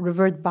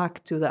revert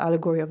back to the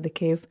allegory of the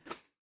cave,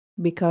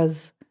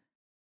 because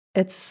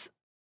it's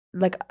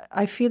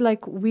I feel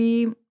like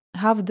we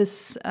have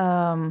this,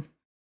 I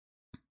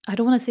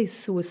don't want to say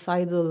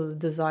suicidal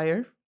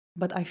desire,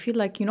 but I feel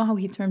like, how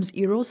he terms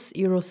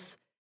Eros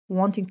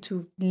wanting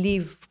to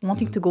leave,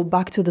 wanting to go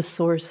back to the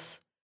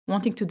source,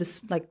 wanting to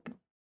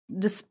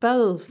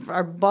dispel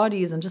our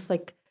bodies and just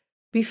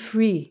be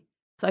free.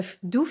 So I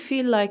do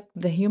feel like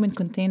the human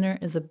container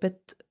is a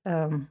bit,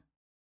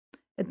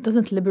 it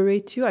doesn't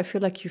liberate you. I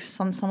feel like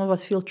some of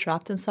us feel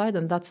trapped inside,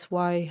 and that's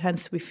why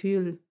hence we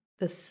feel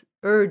this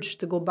urge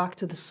to go back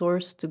to the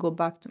source, to go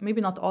back to,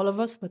 maybe not all of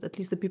us, but at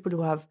least the people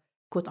who have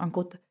quote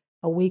unquote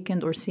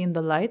awakened or seen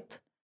the light.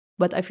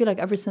 But I feel like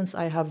ever since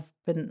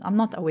I'm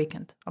not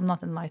awakened, I'm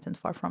not enlightened,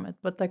 far from it,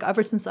 but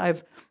ever since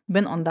I've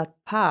been on that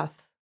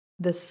path,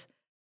 this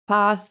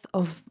path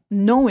of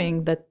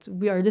knowing that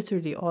we are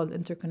literally all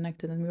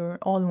interconnected and we are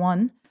all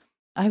one,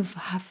 have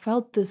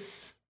felt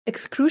this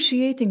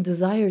excruciating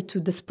desire to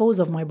dispose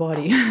of my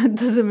body. I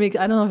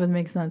don't know if it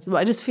makes sense, but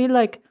I just feel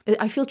like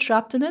I feel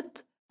trapped in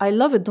it. I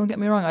love it, don't get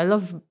me wrong. I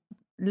love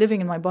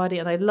living in my body,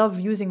 and I love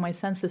using my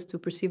senses to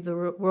perceive the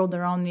world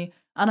around me.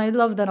 And I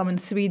love that I'm in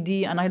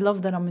 3D, and I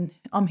love that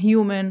I'm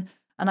human,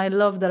 and I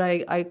love that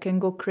I can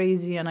go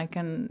crazy, and I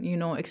can,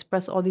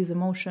 express all these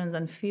emotions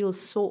and feel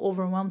so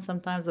overwhelmed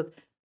sometimes that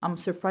I'm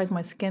surprised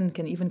my skin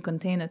can even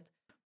contain it.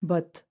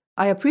 But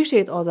I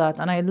appreciate all that,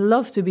 and I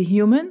love to be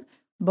human,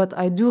 but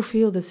I do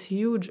feel this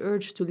huge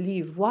urge to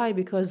leave. Why?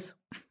 Because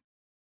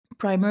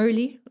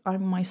primarily,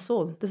 I'm my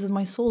soul. This is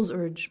my soul's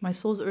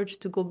urge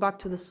to go back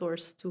to the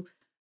source,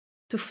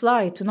 to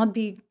fly, to not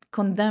be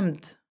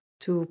condemned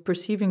to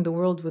perceiving the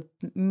world with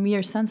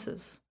mere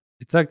senses.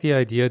 It's like the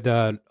idea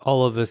that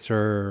all of us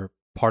are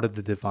part of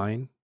the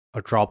divine,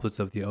 or droplets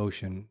of the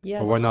ocean,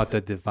 Yes. but we're not the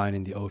divine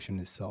in the ocean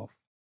itself.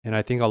 And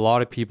I think a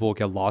lot of people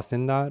get lost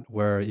in that,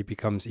 where it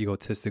becomes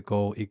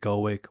egotistical,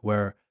 egoic,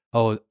 where,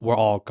 oh, we're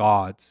all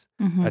gods.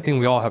 I think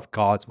we all have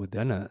gods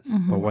within us,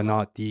 but we're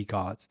not the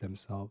gods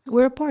themselves.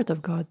 We're a part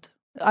of God.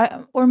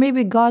 Or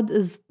maybe God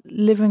is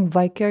living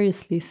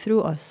vicariously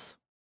through us.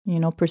 We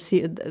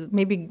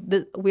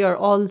are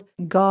all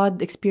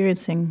God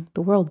experiencing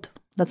the world.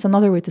 That's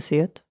another way to see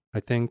it. I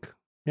think,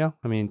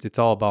 it's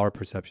all about our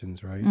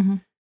perceptions, right?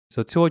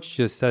 So to what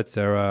you just said,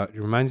 Sarah,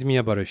 it reminds me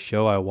about a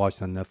show I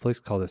watched on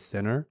Netflix called The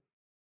Sinner.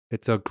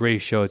 It's a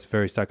great show. It's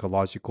very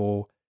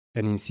psychological.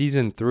 And in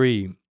season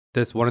 3,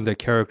 one of the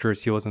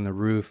characters, he was on the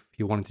roof.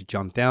 He wanted to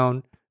jump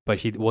down, but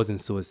he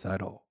wasn't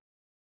suicidal.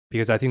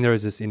 Because I think there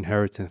is this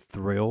inherent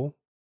thrill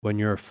when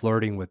you're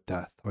flirting with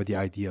death, or the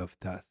idea of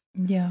death.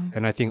 Yeah.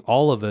 And I think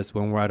all of us,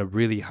 when we're at a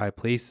really high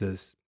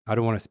places, I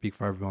don't want to speak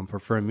for everyone,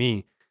 but for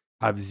me,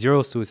 I have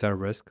zero suicide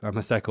risk. I'm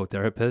a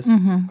psychotherapist.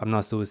 I'm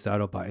not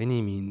suicidal by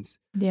any means.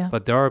 Yeah.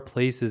 But there are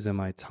places in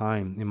my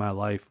time, in my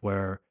life,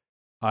 where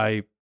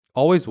I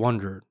always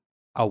wondered,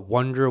 I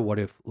wonder what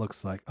it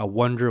looks like. I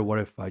wonder what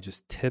if I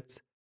just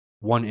tipped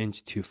 1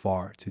 inch too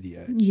far to the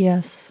edge.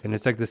 Yes. And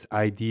it's like this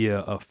idea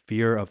of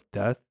fear of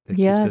death that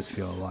keeps us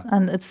feel Yes. alive.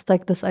 And it's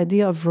like this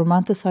idea of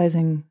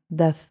romanticizing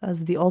death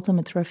as the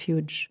ultimate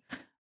refuge.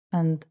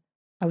 And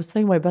I was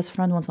telling my best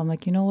friend once, I'm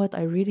like, you know what?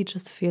 I really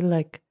just feel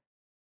like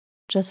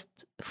just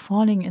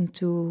falling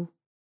into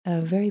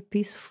a very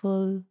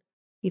peaceful,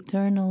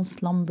 eternal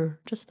slumber.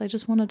 I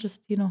just want to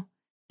just, you know.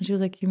 And she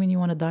was like, you mean you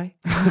want to die?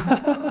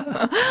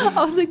 I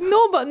was like,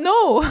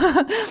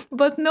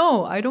 but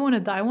no, I don't want to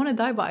die. I want to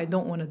die, but I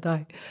don't want to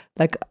die.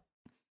 Like,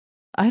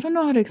 I don't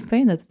know how to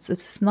explain it.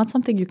 It's not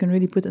something you can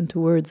really put into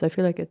words. I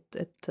feel like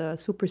it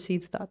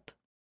supersedes that.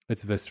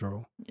 It's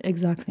visceral.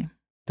 Exactly.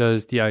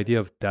 Does the idea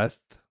of death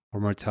or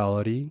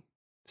mortality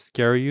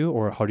scare you,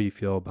 or how do you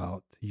feel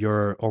about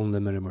your own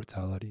limited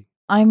mortality?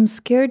 I'm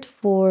scared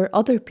for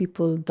other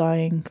people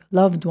dying,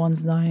 loved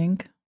ones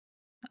dying.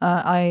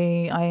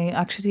 I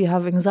actually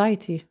have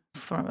anxiety.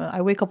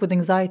 I wake up with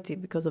anxiety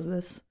because of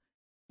this.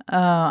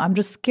 I'm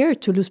just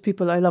scared to lose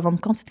people I love. I'm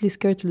constantly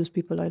scared to lose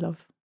people I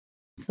love.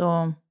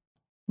 So,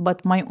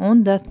 but my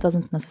own death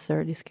doesn't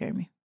necessarily scare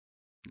me.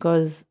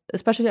 Because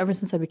especially ever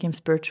since I became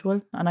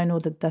spiritual, and I know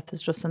that death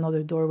is just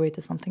another doorway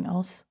to something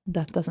else,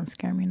 death doesn't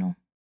scare me, no.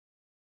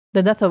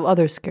 The death of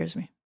others scares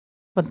me,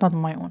 but not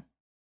my own.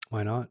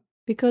 Why not?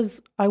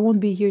 Because I won't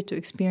be here to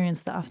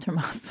experience the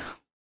aftermath.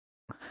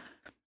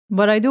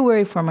 But I do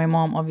worry for my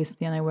mom,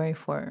 obviously, and I worry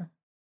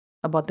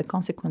about the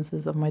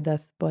consequences of my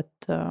death. But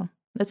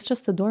it's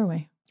just a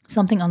doorway.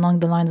 Something along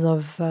the lines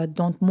of,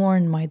 don't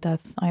mourn my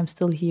death. I am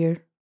still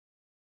here.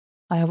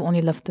 I have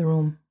only left the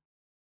room.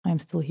 I am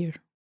still here.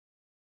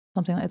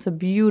 Something like, it's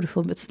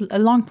a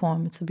long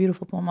poem. It's a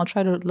beautiful poem. I'll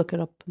try to look it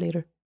up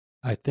later.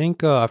 I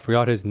think I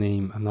forgot his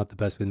name. I'm not the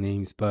best with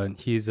names,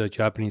 but he's a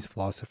Japanese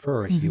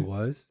philosopher, or he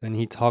was. And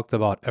he talked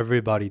about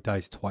everybody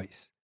dies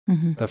twice.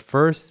 Mm-hmm. The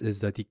first is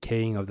the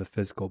decaying of the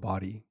physical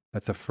body.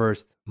 That's the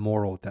first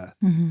moral death,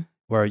 Mm-hmm.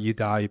 where you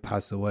die, you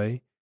pass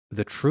away.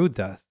 The true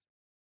death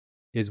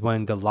is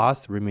when the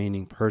last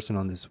remaining person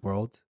on this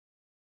world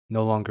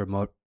no longer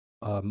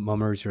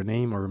murmurs your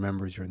name or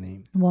remembers your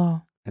name.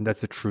 Wow. And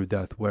that's a true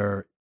death,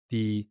 where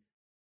the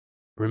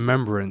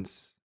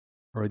remembrance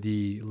or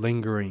the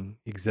lingering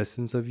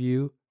existence of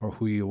you or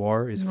who you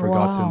are is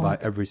forgotten Wow. by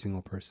every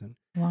single person.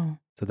 Wow.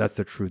 So that's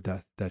the true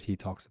death that he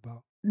talks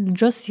about.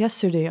 Just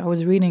yesterday, I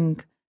was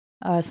reading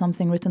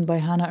something written by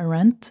Hannah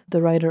Arendt,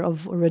 the writer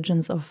of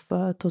Origins of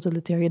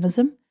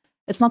Totalitarianism.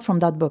 It's not from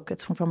that book.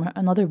 It's from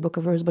another book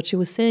of hers. But she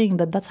was saying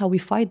that that's how we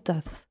fight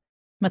death,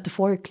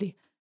 metaphorically,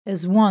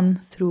 is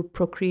one, through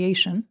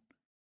procreation,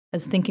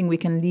 as thinking we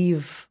can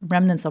leave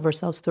remnants of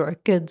ourselves to our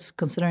kids,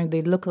 considering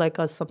they look like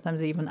us, sometimes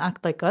they even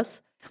act like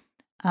us.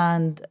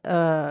 And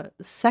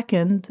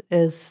second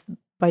is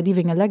by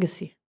leaving a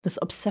legacy, this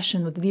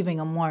obsession with leaving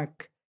a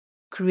mark,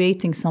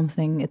 creating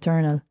something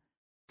eternal.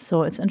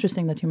 So it's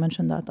interesting that you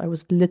mentioned that. I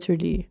was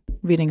literally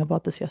reading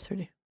about this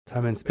yesterday.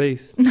 Time and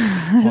space,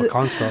 all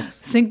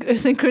constructs.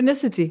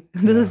 Synchronicity.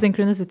 This is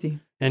synchronicity.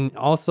 And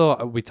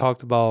also, we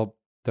talked about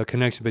the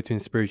connection between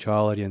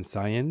spirituality and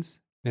science.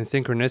 And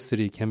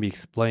synchronicity can be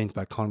explained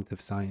by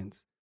cognitive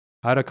science.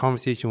 I had a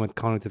conversation with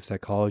cognitive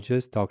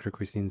psychologist, Dr.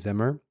 Christine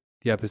Zimmer.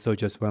 The episode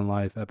just went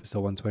live,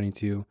 episode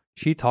 122.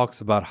 She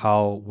talks about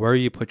how where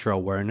you put your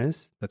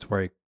awareness, that's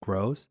where it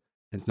grows.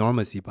 It's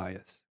normacy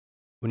bias.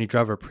 When you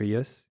drive a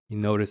Prius, you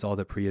notice all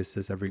the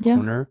Priuses every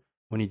corner.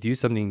 When you do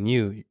something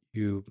new,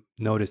 you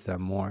notice that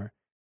more.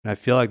 And I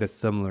feel like that's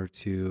similar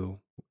to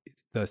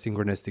the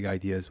synchronistic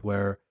ideas,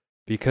 where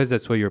because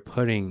that's where you're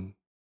putting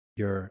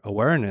your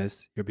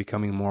awareness, you're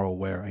becoming more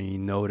aware, and you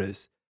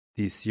notice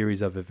these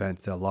series of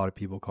events that a lot of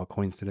people call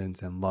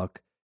coincidence and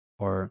luck.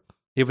 Or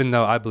even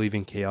though I believe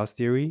in chaos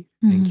theory,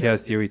 and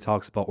chaos theory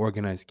talks about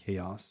organized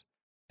chaos.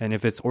 And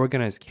if it's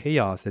organized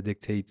chaos that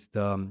dictates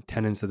the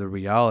tenets of the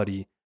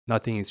reality,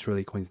 nothing is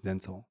truly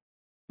coincidental.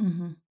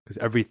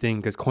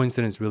 Because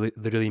coincidence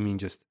literally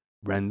means just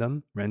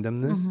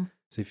randomness.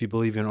 So if you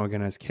believe in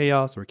organized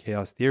chaos or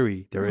chaos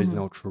theory, there is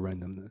no true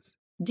randomness.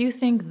 Do you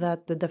think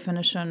that the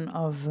definition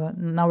of,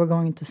 now we're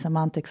going into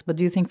semantics, but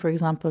do you think, for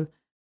example,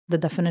 the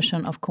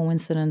definition of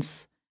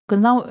coincidence, because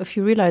now if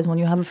you realize when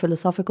you have a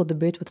philosophical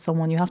debate with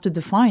someone, you have to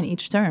define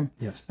each term.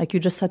 Yes. Like you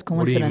just said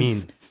coincidence. What do you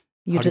mean?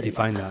 How do you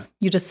define that?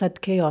 You just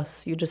said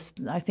chaos.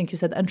 I think you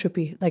said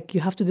entropy. Like you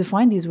have to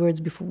define these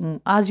words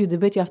before, as you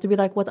debate, you have to be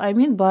like, what I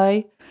mean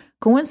by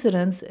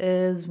coincidence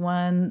is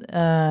when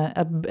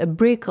a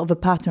break of a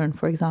pattern,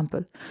 for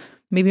example.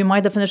 Maybe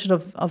my definition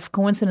of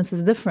coincidence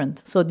is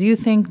different. So do you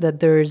think that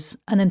there's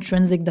an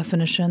intrinsic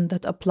definition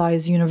that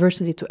applies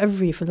universally to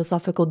every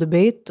philosophical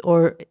debate?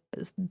 Or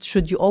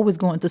should you always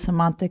go into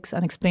semantics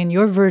and explain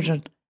your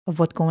version of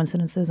what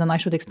coincidence is, and I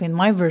should explain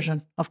my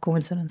version of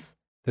coincidence?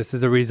 This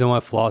is the reason why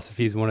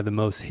philosophy is one of the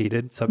most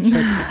hated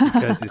subjects,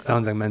 because it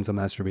sounds like mental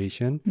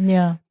masturbation.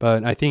 Yeah.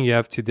 But I think you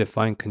have to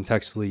define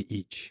contextually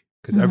each,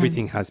 because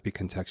everything has to be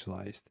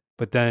contextualized.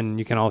 But then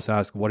you can also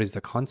ask, what is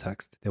the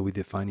context that we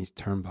define each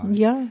term by?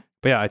 Yeah.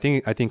 But yeah,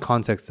 I think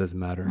context does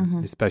matter,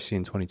 especially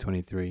in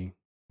 2023.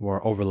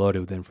 We're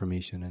overloaded with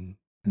information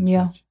and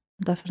such.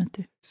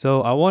 definitely.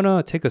 So I want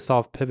to take a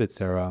soft pivot,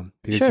 Sarah,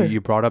 because Sure.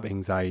 you brought up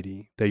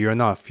anxiety, that you're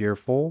not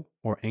fearful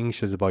or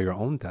anxious about your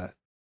own death,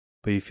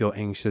 but you feel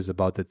anxious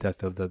about the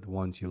death of the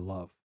ones you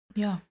love.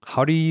 Yeah.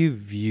 How do you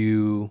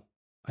view,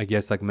 I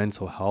guess, like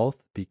mental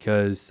health?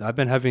 Because I've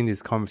been having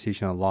this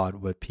conversation a lot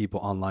with people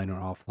online or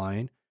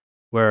offline,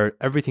 where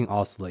everything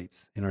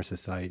oscillates in our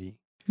society.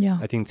 Yeah.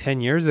 I think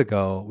 10 years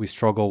ago, we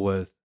struggled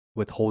with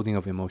withholding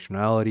of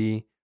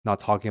emotionality, not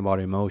talking about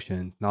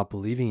emotions, not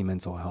believing in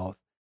mental health.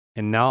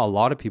 And now a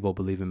lot of people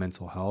believe in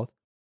mental health,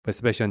 but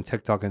especially on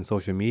TikTok and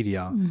social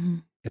media,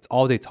 it's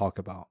all they talk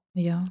about.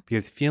 Yeah.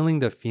 Because feeling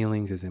the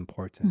feelings is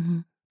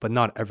important, but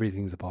not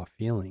everything's about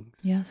feelings.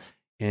 Yes.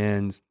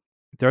 And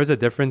there's a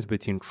difference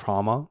between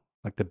trauma,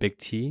 like the big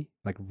T,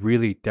 like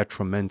really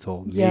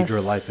detrimental, major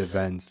life Yes.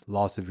 events,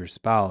 loss of your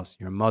spouse,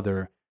 your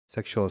mother,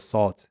 sexual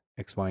assault,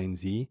 X, Y, and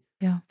Z,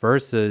 Yeah.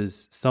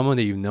 versus someone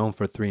that you've known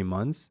for 3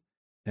 months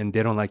and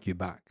they don't like you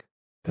back.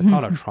 That's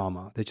not a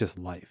trauma. That's just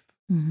life.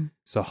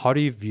 So how do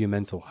you view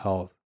mental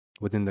health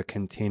within the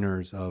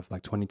containers of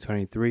like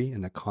 2023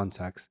 and the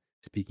context,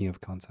 speaking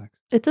of context?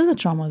 It is a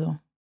trauma though.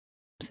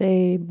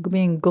 Say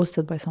being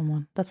ghosted by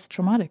someone. That's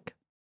traumatic.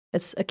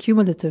 It's a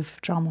cumulative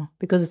trauma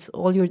because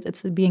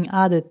it's being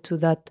added to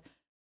that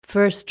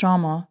first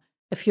trauma.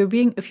 If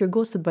you're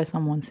ghosted by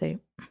someone, say,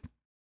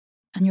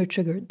 and you're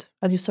triggered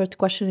and you start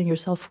questioning your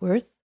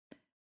self-worth,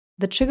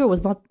 the trigger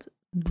was not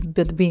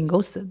being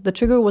ghosted. The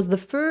trigger was the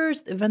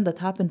first event that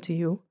happened to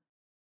you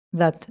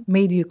that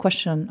made you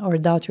question or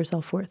doubt your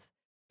self-worth.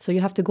 So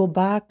you have to go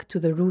back to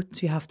the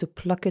root, you have to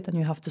pluck it and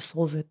you have to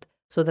solve it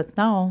so that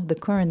now the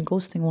current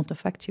ghosting won't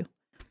affect you.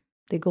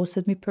 They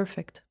ghosted me,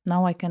 perfect.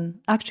 Now I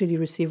can actually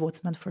receive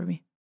what's meant for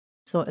me.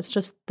 So it's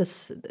just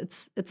this,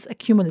 it's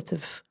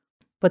accumulative.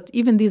 But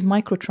even these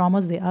micro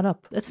traumas, they add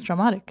up. It's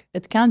traumatic.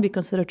 It can be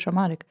considered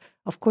traumatic.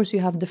 Of course, you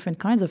have different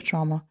kinds of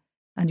trauma.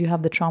 And you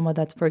have the trauma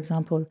that, for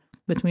example,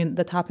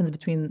 that happens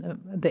between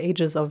the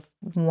ages of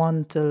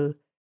 1 till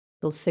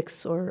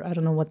 6, or I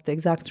don't know what the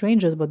exact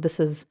range is, but this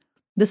is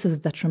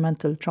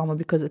detrimental trauma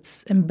because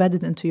it's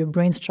embedded into your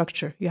brain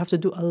structure. You have to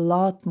do a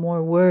lot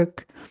more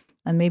work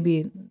and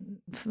maybe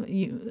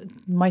it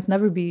might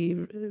never be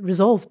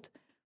resolved.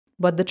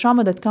 But the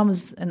trauma that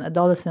comes in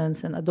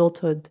adolescence and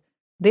adulthood,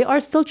 they are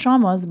still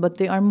traumas, but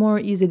they are more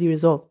easily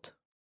resolved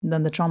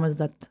than the traumas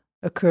that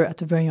occur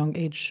at a very young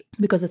age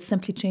because it's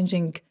simply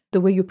changing the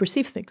way you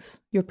perceive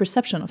things, your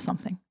perception of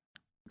something.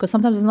 Because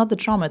sometimes it's not the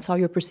trauma, it's how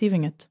you're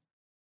perceiving it.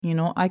 You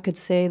know, I could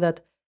say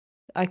that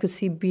I could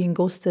see being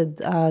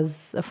ghosted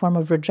as a form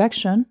of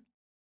rejection,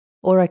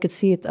 or I could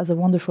see it as a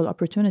wonderful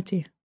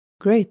opportunity.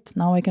 Great,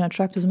 now I can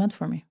attract who's meant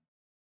for me.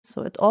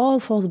 So it all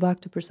falls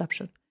back to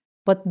perception.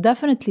 But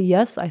definitely,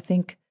 yes, I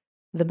think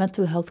the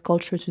mental health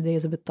culture today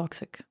is a bit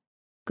toxic.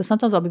 Because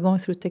sometimes I'll be going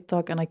through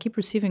TikTok and I keep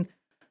receiving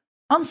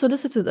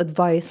unsolicited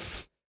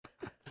advice.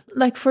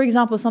 Like, for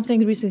example,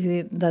 something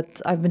recently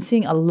that I've been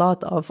seeing a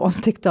lot of on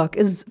TikTok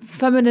is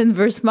feminine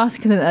versus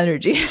masculine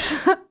energy.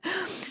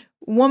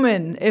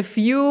 Woman, if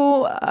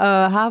you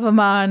have a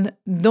man,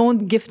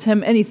 don't gift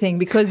him anything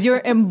because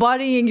you're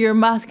embodying your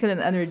masculine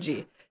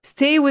energy.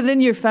 Stay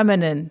within your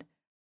feminine.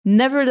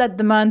 Never let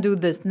the man do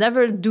this.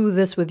 Never do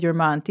this with your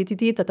man.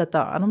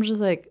 Ta-ta-ta. And I'm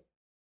just like,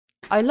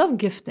 I love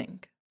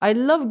gifting. I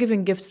love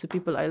giving gifts to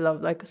people I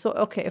love. Like, so,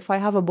 okay, if I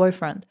have a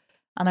boyfriend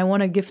and I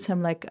want to gift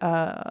him like,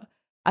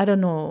 I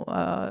don't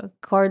know,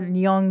 Carl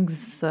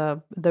Jung's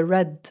The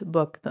Red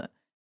book,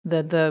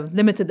 the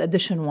limited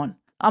edition one.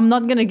 I'm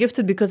not going to gift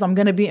it because I'm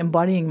going to be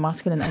embodying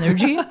masculine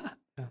energy.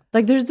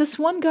 Like there's this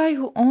one guy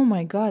who, oh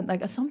my God,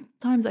 like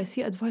sometimes I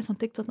see advice on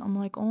TikTok and I'm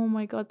like, oh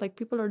my God, like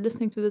people are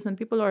listening to this and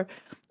people are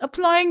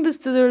applying this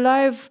to their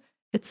life.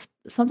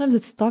 Sometimes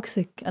it's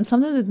toxic and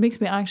sometimes it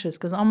makes me anxious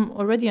because I'm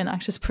already an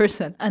anxious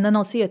person. And then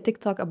I'll see a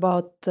TikTok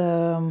about,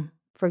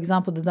 for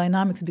example, the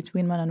dynamics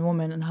between men and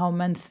women and how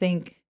men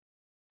think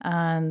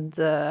and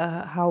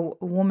how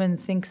women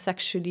think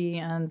sexually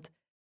and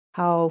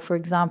how, for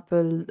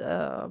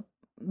example,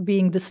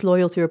 being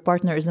disloyal to your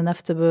partner is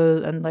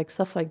inevitable and like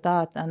stuff like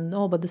that. And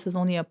no, but this is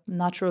only a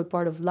natural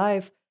part of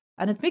life.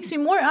 And it makes me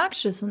more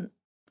anxious. And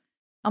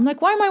I'm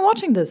like, why am I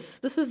watching this?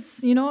 This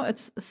is,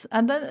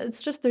 and then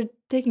it's just they're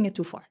taking it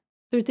too far.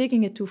 They're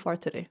taking it too far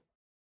today.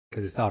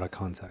 Because it's out of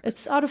context.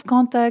 It's out of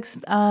context,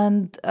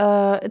 and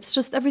it's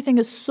just everything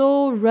is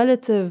so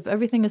relative.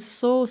 Everything is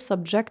so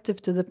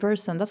subjective to the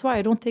person. That's why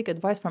I don't take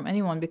advice from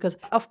anyone because,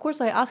 of course,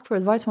 I ask for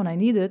advice when I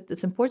need it.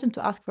 It's important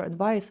to ask for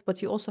advice,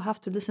 but you also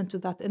have to listen to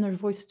that inner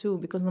voice too,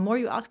 because the more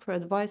you ask for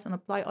advice and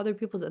apply other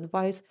people's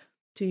advice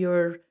to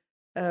your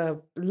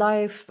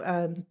life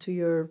and to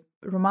your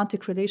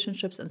romantic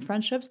relationships and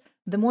friendships,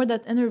 the more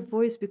that inner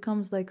voice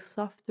becomes like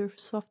softer.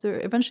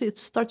 Eventually, it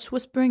starts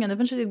whispering, and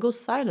eventually it goes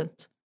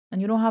silent. And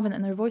you don't have an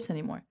inner voice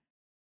anymore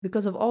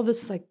because of all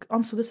this like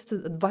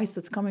unsolicited advice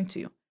that's coming to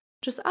you.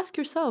 Just ask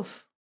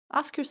yourself,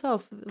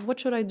 what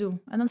should I do?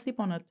 And then sleep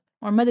on it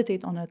or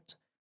meditate on it.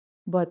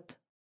 But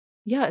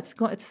yeah, it's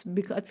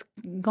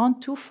gone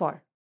too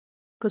far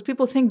because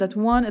people think that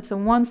it's a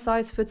one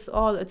size fits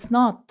all. It's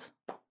not.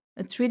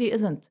 It really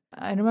isn't.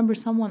 I remember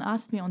someone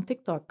asked me on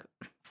TikTok,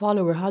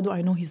 follower, how do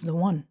I know he's the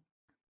one?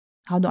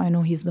 How do I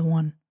know he's the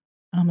one?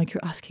 And I'm like,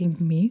 you're asking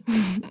me?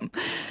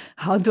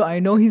 How do I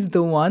know he's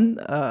the one?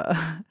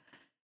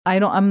 I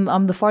know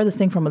I'm the farthest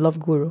thing from a love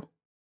guru.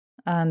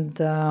 And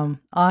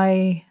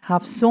I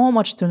have so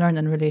much to learn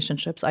in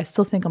relationships. I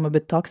still think I'm a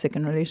bit toxic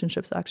in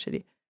relationships,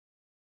 actually.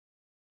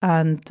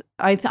 And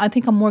I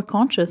think I'm more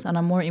conscious and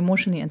I'm more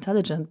emotionally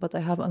intelligent, but I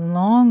have a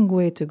long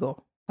way to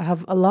go. I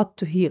have a lot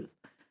to heal,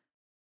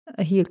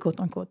 quote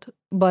unquote.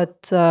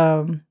 But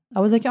I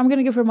was like, I'm going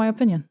to give her my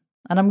opinion.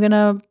 And I'm going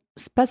to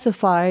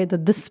specify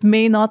that this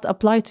may not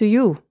apply to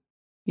you.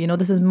 You know,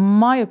 this is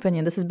my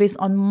opinion. This is based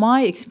on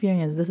my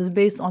experience. This is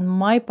based on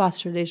my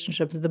past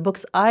relationships, the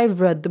books I've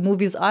read, the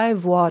movies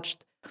I've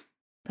watched.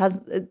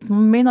 It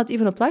may not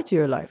even apply to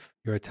your life.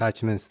 Your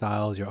attachment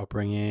styles, your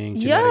upbringing,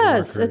 genetic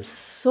yes, markers. It's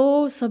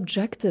so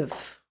subjective.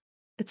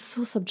 It's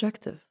so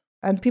subjective.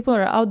 And people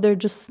are out there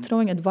just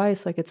throwing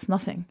advice like it's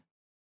nothing.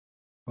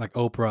 Like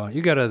Oprah,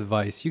 you get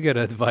advice, you get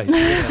advice, you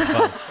get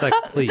advice. It's like,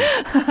 please.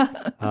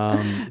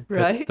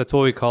 Right? That's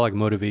what we call like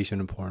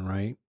motivation porn,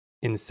 right?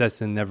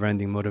 Incessant,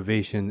 never-ending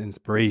motivation,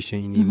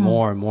 inspiration. You need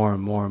more and more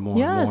and more and more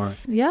and more.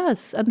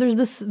 Yes. And there's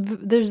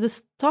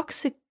this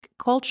toxic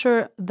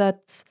culture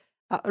that's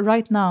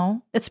right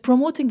now, it's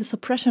promoting the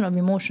suppression of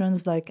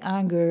emotions like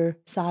anger,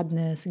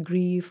 sadness,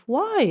 grief.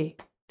 Why?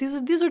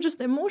 These are just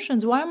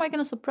emotions. Why am I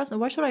going to suppress them?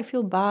 Why should I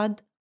feel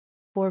bad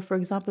for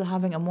example,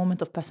 having a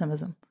moment of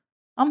pessimism?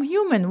 I'm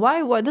human.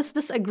 Why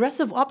this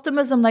aggressive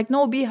optimism? Like,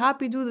 no, be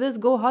happy, do this,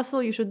 go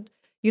hustle. You should,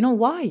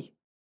 why?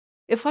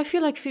 If I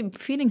feel like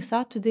feeling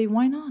sad today,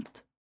 why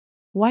not?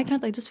 Why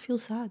can't I just feel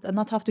sad and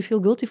not have to feel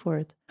guilty for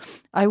it?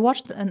 I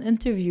watched an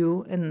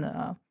interview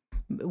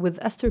with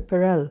Esther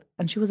Perel,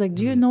 and she was like,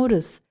 do you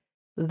notice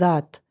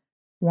that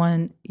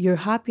when you're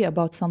happy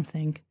about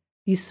something,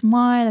 you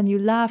smile and you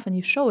laugh and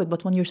you show it,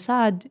 but when you're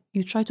sad,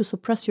 you try to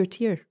suppress your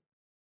tear.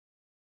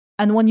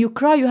 And when you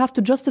cry, you have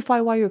to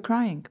justify why you're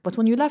crying. But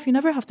when you laugh, you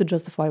never have to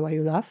justify why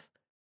you laugh,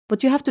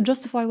 but you have to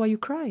justify why you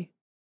cry.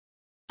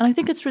 And I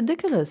think it's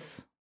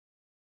ridiculous.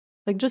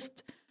 Like,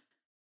 just,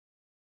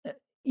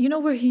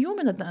 we're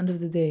human at the end of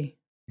the day.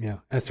 Yeah,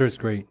 Esther's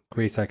great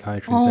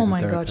psychiatrist. Oh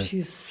my God,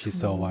 she's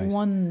so wise.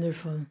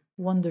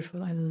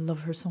 Wonderful. I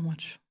love her so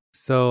much.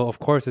 So, of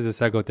course, as a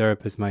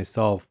psychotherapist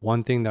myself,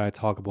 one thing that I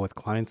talk about with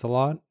clients a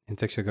lot, and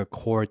it's actually like a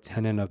core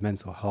tenet of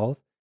mental health,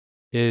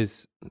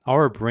 is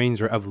our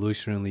brains are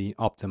evolutionarily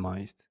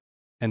optimized.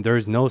 And there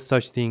is no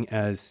such thing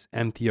as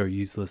empty or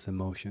useless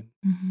emotion.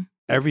 Mm-hmm.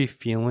 Every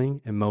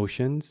feeling,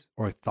 emotions,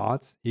 or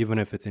thoughts, even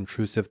if it's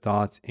intrusive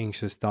thoughts,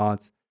 anxious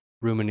thoughts,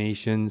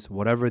 ruminations,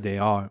 whatever they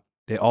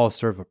all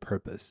serve a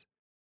purpose.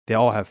 They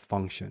all have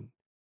function.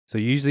 So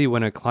usually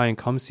when a client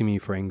comes to me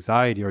for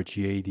anxiety or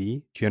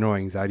GAD, general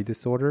anxiety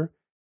disorder,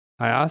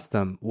 I ask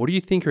them, what do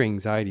you think your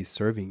anxiety is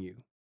serving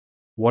you?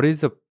 What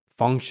is the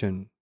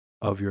function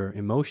of your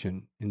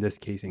emotion, in this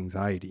case,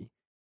 anxiety?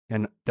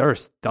 And they're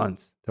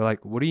stunts. They're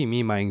like, what do you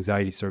mean my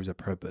anxiety serves a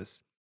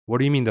purpose? What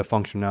do you mean the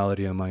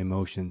functionality of my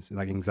emotions,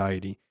 like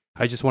anxiety?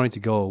 I just want it to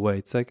go away.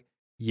 It's like,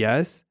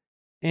 yes,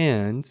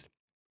 and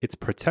it's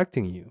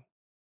protecting you.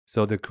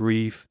 So the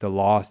grief, the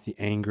loss, the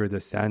anger,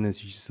 the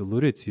sadness you just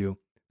alluded to,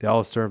 they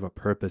all serve a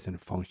purpose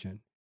and function.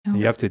 Oh. And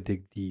you have to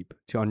dig deep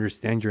to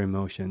understand your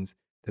emotions.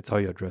 That's how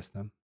you address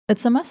them.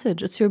 It's a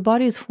message. It's your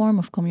body's form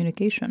of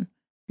communication.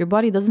 Your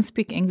body doesn't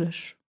speak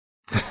English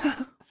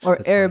or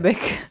Arabic.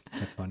 Funny.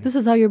 That's funny. This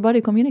is how your body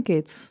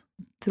communicates,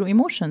 through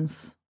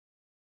emotions,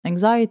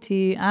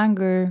 anxiety,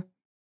 anger.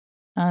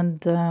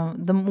 And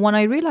when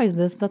I realized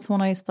this, that's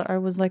when I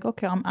was like,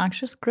 okay, I'm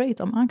anxious. Great,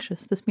 I'm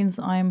anxious. This means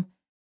I'm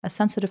a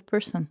sensitive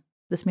person.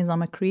 This means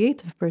I'm a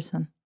creative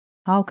person.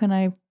 How can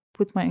I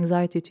put my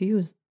anxiety to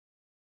use?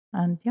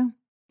 And yeah,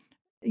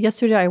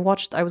 yesterday I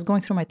was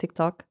going through my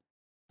TikTok,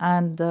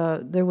 and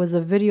there was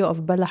a video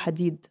of Bella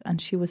Hadid,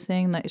 and she was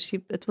saying that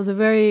it was a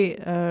very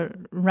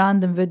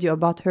random video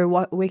about her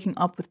waking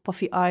up with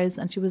puffy eyes,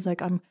 and she was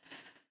like,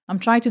 I'm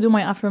trying to do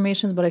my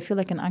affirmations, but I feel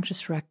like an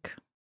anxious wreck.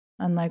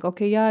 And like,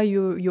 okay, yeah,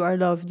 you are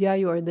loved, yeah,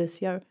 you are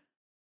this, yeah,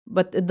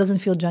 but it doesn't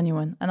feel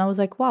genuine. And I was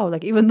like, wow,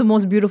 like even the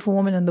most beautiful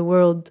woman in the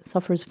world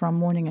suffers from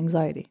morning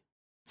anxiety.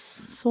 It's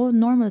so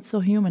normal, it's so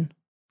human.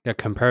 Yeah,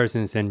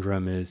 comparison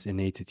syndrome is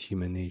innate to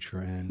human nature,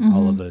 and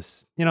all of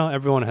us,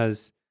 everyone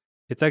has.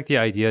 It's like the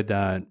idea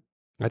that,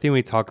 I think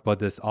we talked about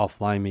this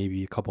offline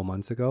maybe a couple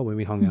months ago when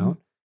we hung out,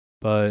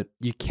 but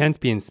you can't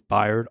be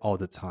inspired all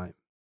the time.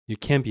 You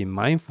can't be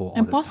mindful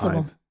all the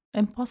time.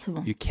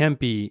 Impossible. You can't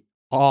be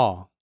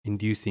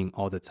awe-inducing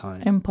all the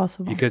time.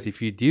 Impossible. Because if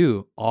you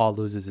do, awe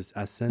loses its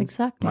essence.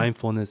 Exactly.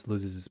 Mindfulness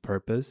loses its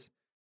purpose.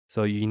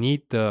 So you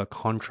need the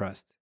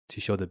contrast to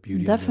show the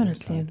beauty.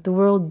 Definitely. The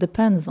world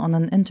depends on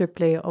an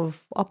interplay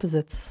of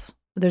opposites.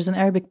 There's an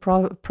Arabic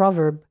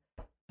proverb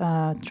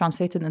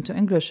translated into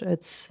English.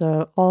 It's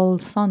all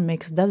sun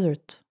makes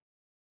desert.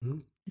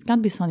 It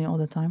can't be sunny all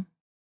the time.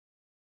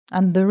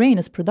 And the rain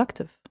is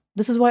productive.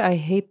 This is why I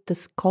hate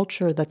this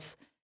culture that's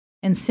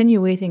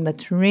insinuating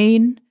that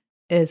rain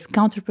is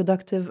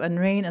counterproductive and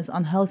rain is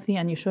unhealthy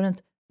and you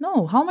shouldn't.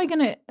 No, how am I going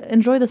to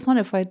enjoy the sun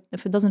if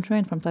it doesn't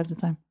rain from time to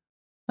time?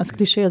 As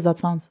cliche as that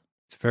sounds.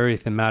 It's very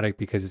thematic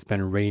because it's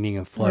been raining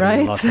and flooding in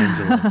Right? Los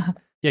Angeles.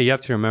 Yeah, you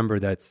have to remember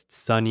that it's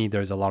sunny,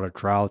 there's a lot of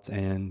drought,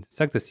 and it's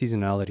like the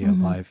seasonality of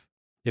life.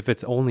 If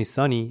it's only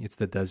sunny, it's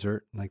the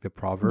desert, like the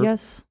proverb.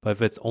 Yes. But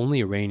if it's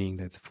only raining,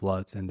 that's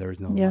floods and there's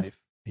no life.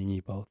 You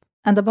need both.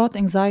 And about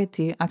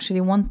anxiety,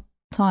 actually, one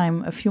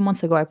time, a few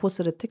months ago, I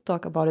posted a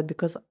TikTok about it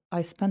because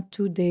I spent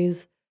 2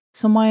 days.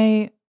 So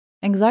my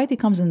anxiety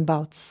comes in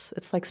bouts.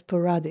 It's like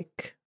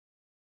sporadic.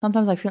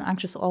 Sometimes I feel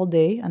anxious all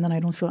day and then I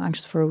don't feel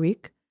anxious for a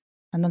week.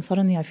 And then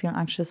suddenly I feel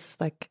anxious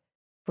like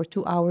for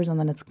 2 hours and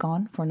then it's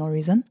gone for no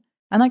reason.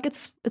 And like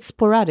it's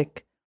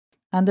sporadic.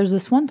 And there's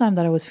this one time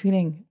that I was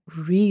feeling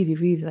really,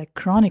 really like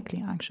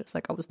chronically anxious.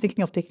 Like I was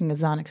thinking of taking a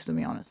Xanax, to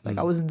be honest. Like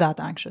I was that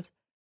anxious.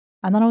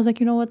 And then I was like,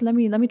 you know what? Let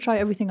me try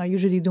everything I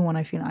usually do when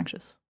I feel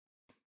anxious.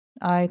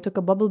 I took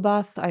a bubble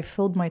bath. I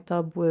filled my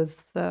tub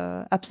with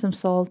Epsom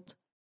salt,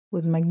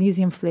 with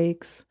magnesium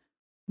flakes,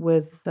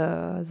 with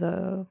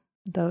the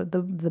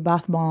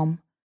bath bomb.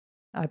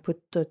 I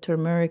put the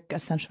turmeric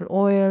essential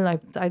oil.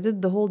 I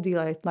did the whole deal.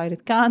 I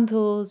lighted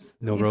candles.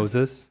 No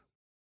roses?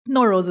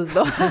 No roses,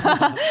 though.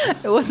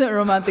 It wasn't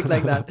romantic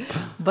like that.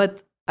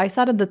 But I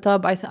sat in the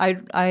tub.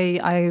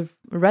 I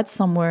read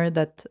somewhere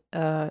that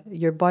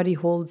your body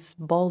holds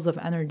balls of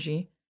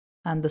energy,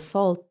 and the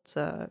salt,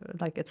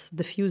 like it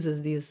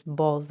diffuses these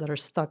balls that are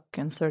stuck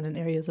in certain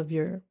areas of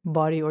your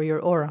body or your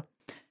aura.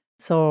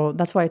 So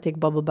that's why I take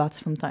bubble baths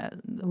from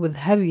time with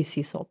heavy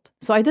sea salt.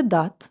 So I did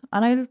that,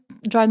 and I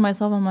dried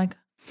myself. I'm like,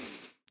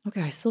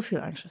 okay, I still feel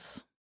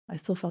anxious. I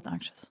still felt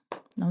anxious.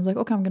 And I was like,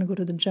 okay, I'm gonna go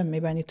to the gym.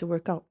 Maybe I need to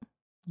work out.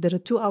 Did a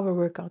 2-hour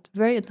workout,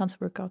 very intense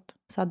workout.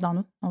 Sat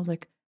down. I was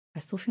like, I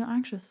still feel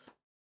anxious.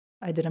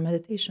 I did a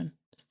meditation.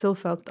 Still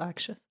felt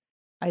anxious.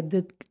 I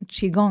did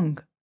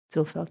qigong.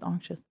 Still felt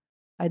anxious.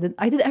 I did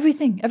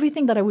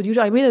everything that I would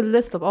usually. I made a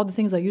list of all the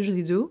things I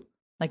usually do,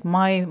 like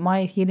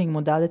my healing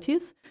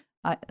modalities: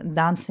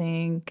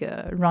 dancing,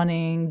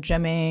 running,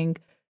 gymming,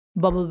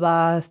 bubble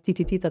bath,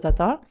 TTT, ta ta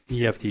ta.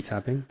 EFT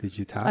tapping. Did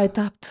you tap? I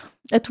tapped.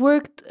 It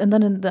worked, and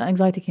then the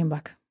anxiety came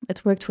back.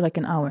 It worked for like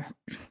an hour.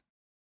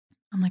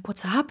 I'm like,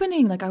 what's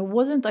happening? Like I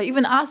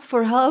even asked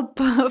for help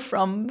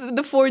from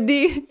the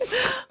 4D.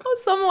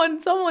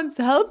 Someone's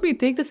helped me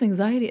take this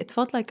anxiety. It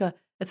felt like a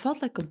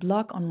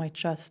block on my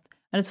chest.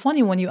 And it's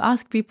funny when you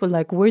ask people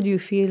like, where do you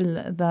feel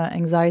the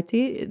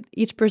anxiety?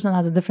 Each person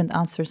has a different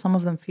answer. Some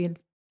of them feel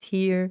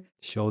here.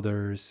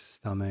 Shoulders,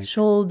 stomach.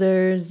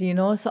 Shoulders,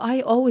 So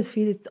I always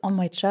feel it on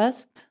my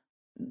chest,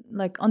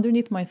 like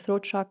underneath my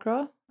throat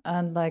chakra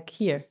and like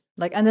here.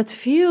 Like, and it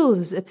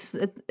feels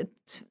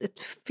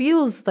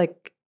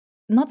like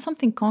not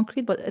something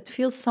concrete, but it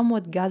feels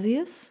somewhat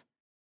gaseous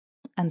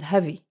and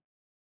heavy.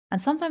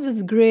 And sometimes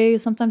it's gray,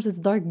 sometimes it's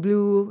dark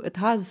blue. It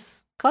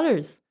has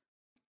colors.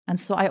 And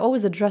so I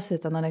always address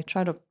it and then I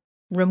try to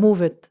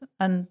remove it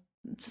and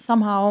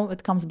somehow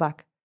it comes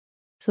back.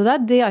 So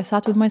that day I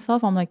sat with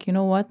myself. I'm like, you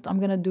know what? I'm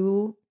going to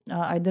do,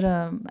 I did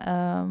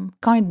a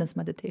kindness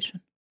meditation.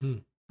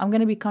 I'm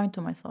going to be kind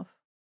to myself.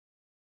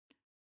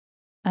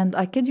 And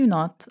I kid you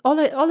not, all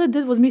it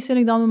did was me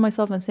sitting down with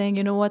myself and saying,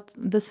 you know what,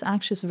 this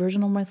anxious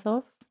version of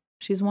myself,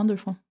 she's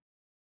wonderful.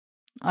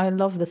 I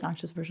love this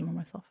anxious version of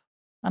myself.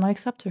 And I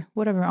accept her.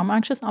 Whatever, I'm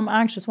anxious.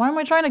 Why am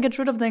I trying to get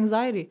rid of the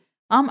anxiety?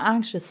 I'm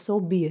anxious,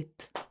 so be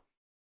it.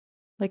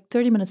 Like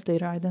 30 minutes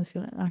later, I didn't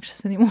feel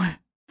anxious anymore.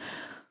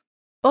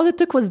 All it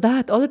took was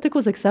that. All it took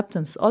was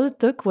acceptance. All it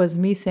took was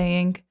me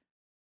saying,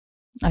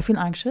 I feel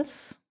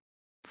anxious.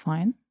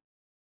 Fine.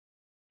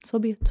 So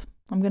be it.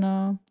 I'm going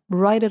to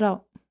write it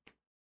out.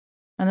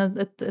 And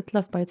it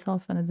left by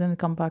itself and it didn't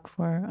come back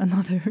for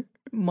another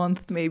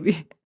month,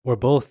 maybe. We're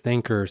both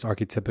thinkers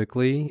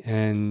archetypically.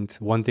 And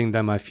one thing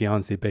that my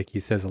fiance, Becky,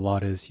 says a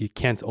lot is you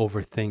can't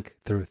overthink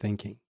through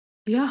thinking.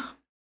 Yeah.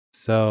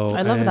 So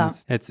I love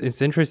that.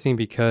 It's interesting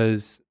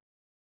because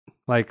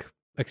like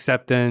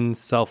acceptance,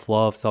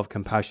 self-love,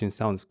 self-compassion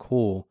sounds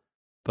cool.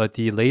 But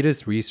the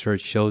latest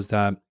research shows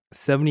that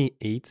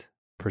 78%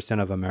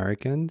 of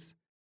Americans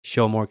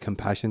show more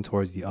compassion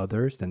towards the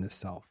others than the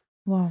self.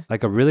 Wow.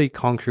 Like a really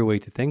concrete way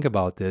to think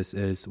about this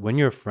is when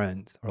your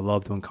friend or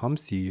loved one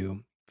comes to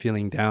you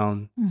feeling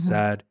down,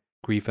 sad,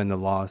 grief and the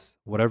loss,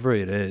 whatever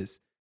it is,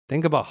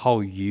 think about how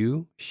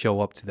you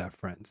show up to that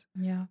friend.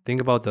 Yeah. Think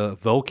about the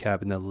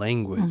vocab and the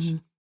language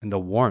and the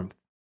warmth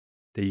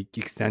that you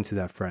extend to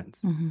that friend.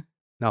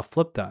 Now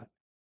flip that.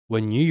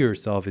 When you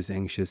yourself is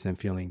anxious and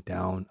feeling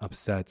down,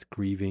 upset,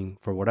 grieving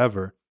for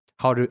whatever,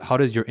 how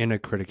does your inner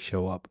critic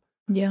show up?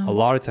 Yeah. A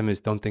lot of times is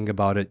don't think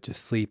about it,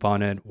 just sleep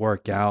on it,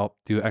 work out,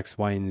 do X,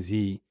 Y, and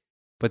Z.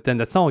 But then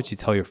that's not what you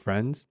tell your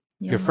friends.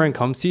 Yeah. Your friend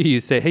comes to you, you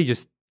say, hey,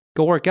 just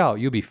go work out.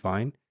 You'll be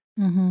fine.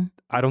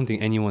 I don't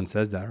think anyone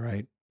says that,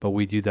 right? But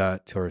we do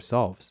that to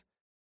ourselves.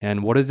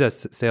 And what does that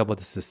say about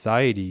the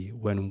society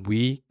when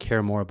we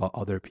care more about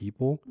other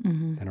people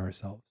than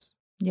ourselves?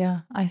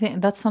 Yeah, I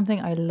think that's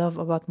something I love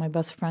about my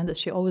best friend is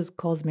she always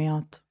calls me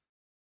out.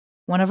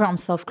 Whenever I'm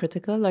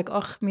self-critical, like,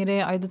 oh,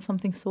 Mire, I did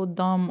something so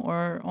dumb,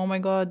 or oh my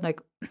God,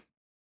 like,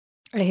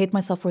 I hate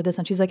myself for this.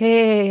 And she's like,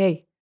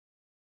 hey,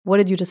 what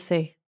did you just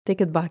say?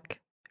 Take it back.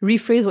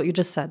 Rephrase what you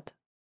just said.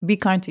 Be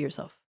kind to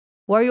yourself.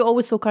 Why are you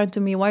always so kind to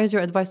me? Why is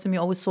your advice to me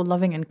always so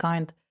loving and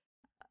kind?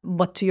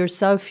 But to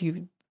yourself,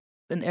 you,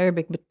 in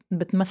Arabic,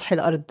 بتمسح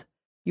الأرض.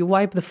 You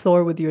wipe the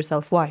floor with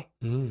yourself. Why?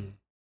 You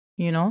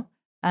know?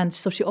 And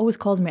so she always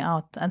calls me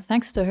out. And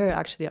thanks to her,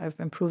 actually, I've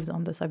improved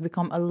on this. I've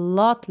become a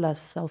lot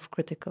less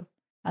self-critical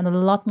and a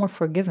lot more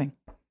forgiving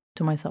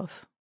to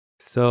myself.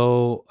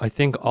 So I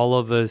think all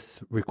of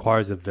us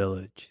requires a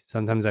village.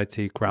 Sometimes I'd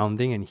say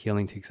grounding and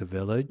healing takes a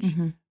village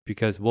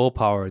because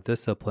willpower,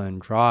 discipline,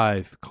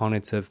 drive,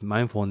 cognitive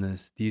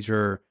mindfulness, these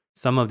are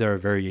some of their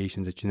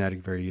variations, the genetic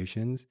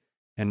variations.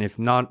 And if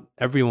not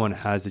everyone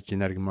has the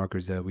genetic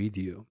markers that we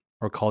do,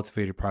 or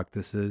cultivated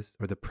practices,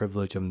 or the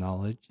privilege of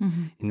knowledge,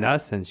 in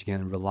that sense, you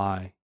can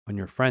rely on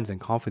your friends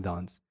and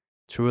confidants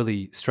to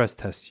really stress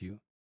test you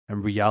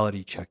and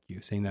reality check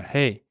you, saying that,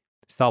 hey,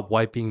 stop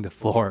wiping the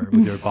floor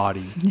with your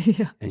body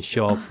and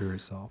show up for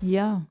yourself.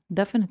 Yeah,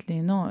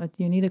 definitely. No,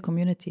 you need a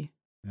community.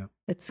 Yeah.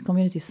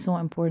 Community is so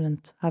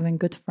important. Having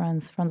good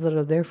friends that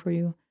are there for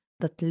you,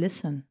 that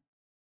listening.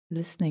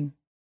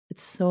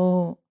 It's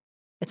so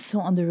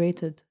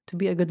underrated to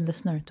be a good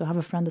listener, to have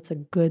a friend that's a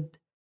good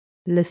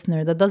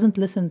listener, that doesn't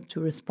listen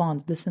to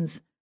respond, listens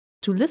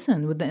to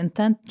listen with the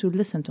intent to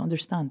listen, to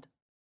understand.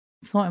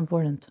 It's so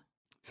important.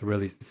 It's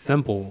really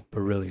simple, but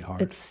really hard.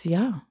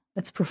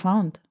 It's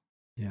profound.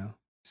 Yeah.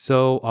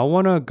 So I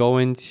want to go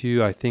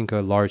into, I think,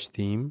 a large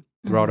theme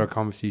throughout our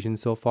conversation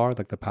so far,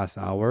 like the past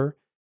hour,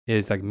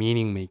 is like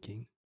meaning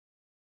making.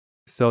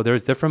 So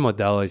there's different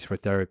modalities for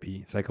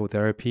therapy,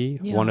 psychotherapy.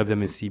 Yeah. One of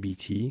them is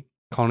CBT,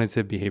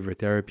 cognitive behavior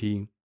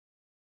therapy,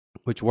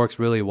 which works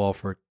really well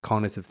for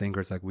cognitive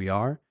thinkers like we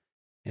are.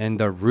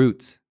 And the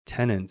root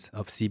tenet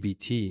of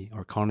CBT,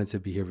 or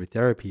cognitive behavior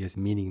therapy, is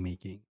meaning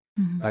making.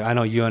 Like, I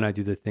know you and I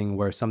do the thing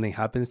where something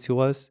happens to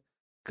us,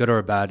 good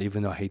or bad,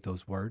 even though I hate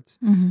those words,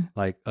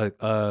 like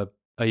a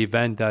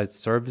event that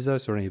serves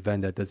us or an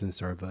event that doesn't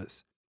serve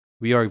us.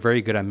 We are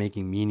very good at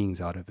making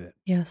meanings out of it.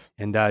 Yes.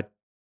 And that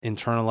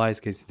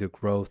internalized gets into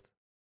growth,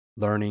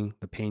 learning,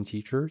 the pain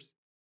teachers.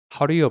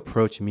 How do you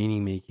approach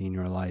meaning making in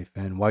your life?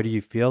 And why do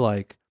you feel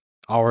like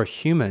our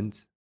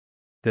humans,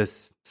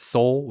 this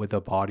soul with a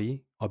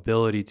body,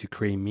 ability to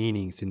create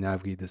meanings to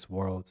navigate this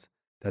world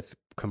that's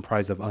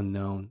comprised of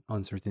unknown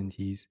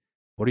uncertainties?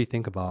 What do you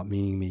think about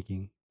meaning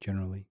making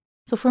generally?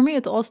 So for me,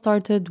 it all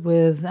started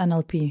with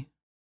NLP.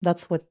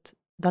 That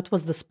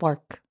was the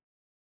spark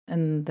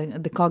in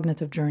the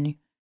cognitive journey,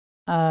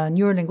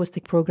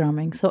 neuro-linguistic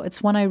programming. So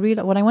it's when I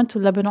went to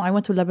Lebanon. I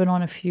went to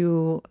Lebanon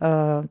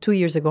 2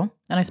 years ago,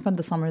 and I spent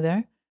the summer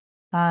there.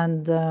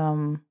 And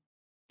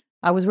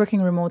I was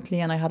working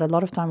remotely, and I had a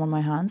lot of time on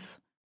my hands.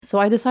 So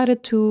I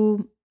decided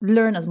to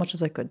learn as much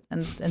as I could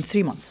in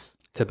 3 months.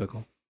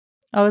 Typical.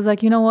 I was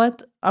like, you know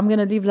what? I'm going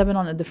to leave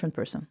Lebanon a different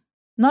person.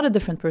 Not a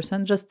different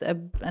person, just a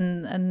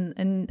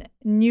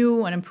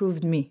new and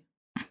improved me.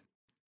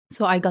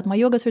 So I got my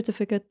yoga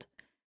certificate.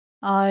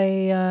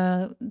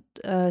 I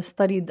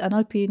studied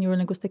NLP,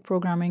 neuro-linguistic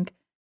programming.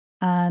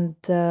 And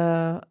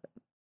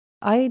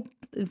I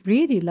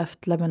really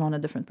left Lebanon a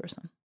different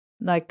person.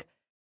 Like,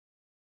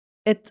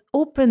 it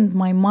opened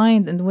my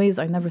mind in ways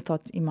I never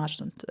thought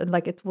imagined.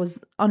 Like, it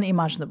was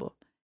unimaginable.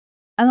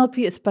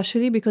 NLP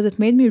especially, because it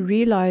made me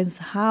realize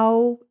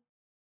how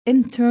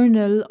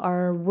internal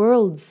our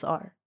worlds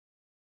are.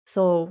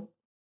 So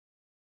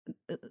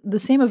the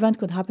same event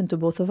could happen to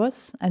both of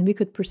us, and we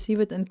could perceive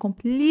it in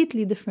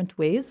completely different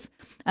ways.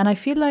 And I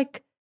feel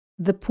like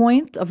the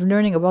point of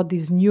learning about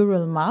these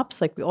neural maps,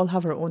 like we all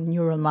have our own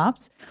neural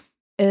maps,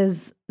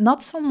 is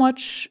not so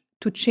much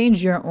to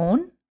change your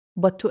own,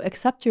 but to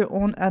accept your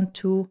own and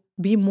to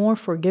be more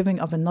forgiving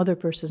of another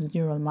person's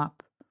neural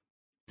map.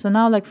 So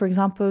now, like, for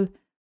example,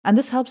 and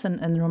this helps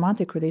in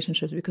romantic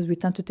relationships, because we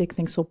tend to take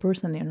things so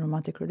personally in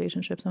romantic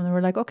relationships. And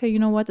we're like, okay, you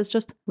know what? It's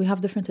just, we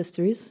have different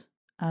histories,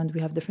 and we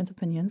have different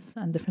opinions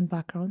and different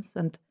backgrounds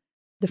and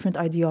different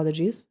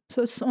ideologies.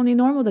 So it's only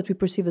normal that we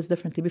perceive this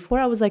differently. Before,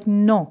 I was like,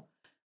 no,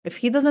 if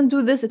he doesn't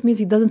do this, it means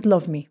he doesn't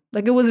love me.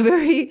 Like, it was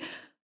very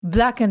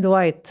black and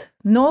white,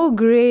 no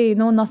gray,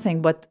 no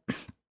nothing. But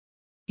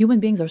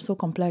human beings are so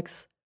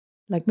complex.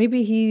 Like,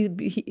 maybe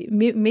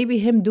maybe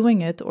him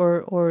doing it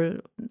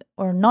or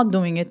not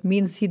doing it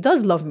means he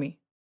does love me,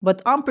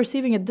 but I'm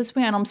perceiving it this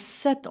way, and I'm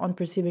set on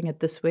perceiving it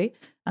this way,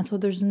 and so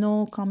there's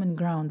no common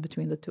ground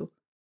between the two.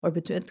 Or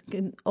it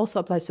also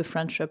applies to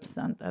friendships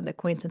and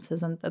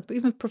acquaintances and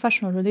even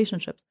professional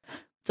relationships.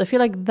 So I feel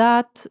like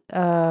that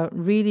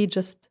really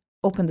just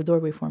opened the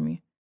doorway for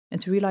me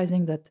into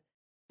realizing that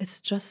it's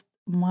just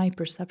my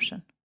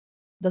perception.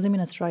 Doesn't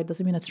mean it's right.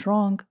 Doesn't mean it's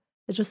wrong.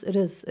 It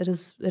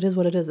is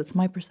what it is. It's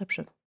my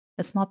perception.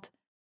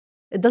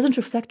 It doesn't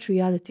reflect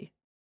reality.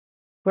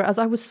 Whereas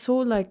I was so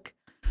like,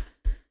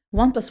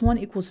 1 + 1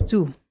 =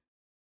 2.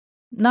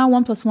 Now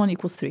 1 + 1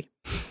 = 3.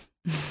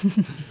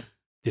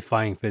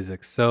 Defying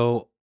physics.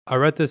 So I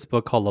read this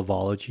book called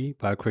Loveology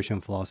by a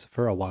Christian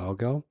philosopher a while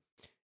ago.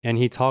 And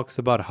he talks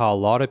about how a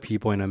lot of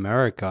people in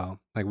America,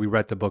 like we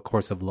read the book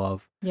Course of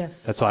Love.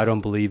 Yes. That's why I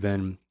don't believe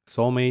in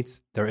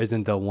soulmates. There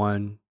isn't the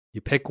one.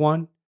 You pick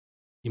one,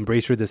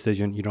 embrace your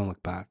decision, you don't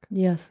look back.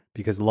 Yes.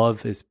 Because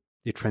love is,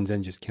 it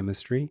transcends just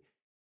chemistry.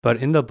 But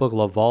in the book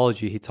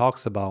Loveology, he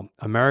talks about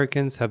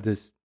Americans have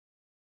this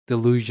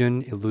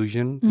illusion,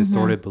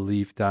 distorted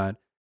belief that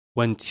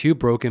when two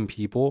broken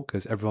people,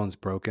 because everyone's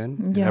broken,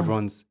 and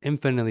everyone's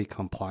infinitely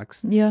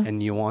complex and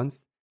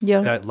nuanced,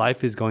 that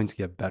life is going to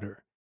get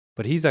better.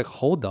 But he's like,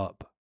 hold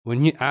up.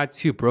 When you add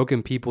two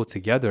broken people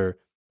together,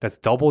 that's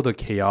double the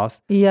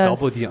chaos,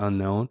 double the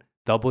unknown,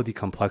 double the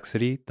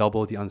complexity,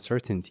 double the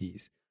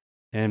uncertainties.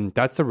 And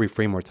that's the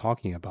reframe we're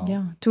talking about.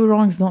 Yeah, two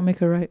wrongs don't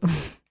make a right.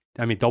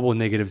 I mean, double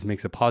negatives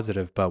makes it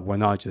positive, but we're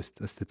not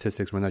just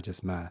statistics. We're not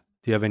just math.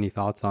 Do you have any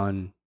thoughts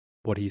on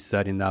what he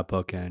said in that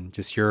book and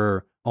just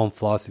your own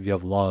philosophy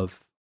of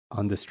love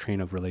on this train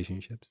of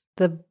relationships?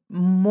 The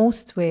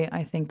best way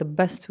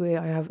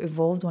I have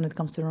evolved when it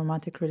comes to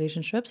romantic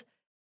relationships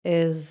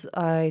is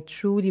I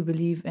truly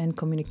believe in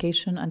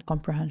communication and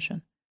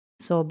comprehension.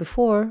 So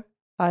before,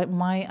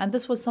 and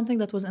this was something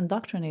that was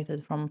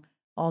indoctrinated from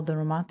all the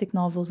romantic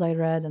novels I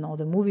read and all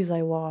the movies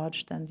I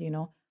watched, and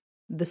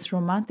this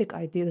romantic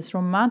idea, this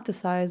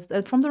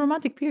romanticized from the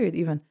romantic period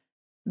even,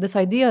 this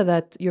idea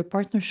that your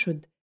partner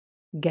should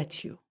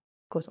get you,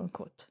 quote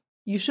unquote.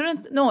 You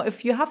shouldn't. No,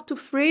 if you have to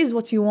phrase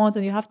what you want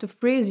and you have to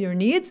phrase your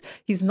needs,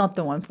 he's not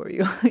the one for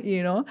you.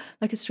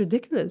 Like it's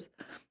ridiculous.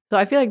 So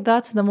I feel like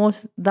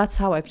that's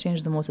how I've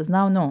changed the most. Is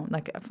now, no,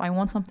 like if I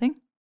want something,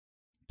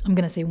 I'm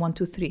gonna say 1,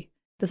 2, 3.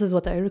 This is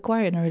what I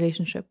require in a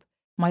relationship.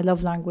 My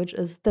love language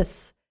is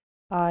this.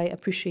 I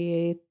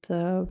appreciate,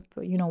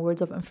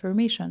 words of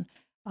affirmation.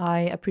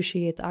 I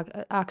appreciate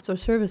acts or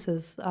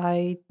services.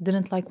 I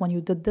didn't like when you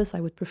did this.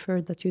 I would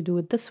prefer that you do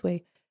it this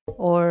way.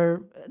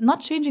 Or not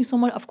changing so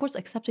much. Of course,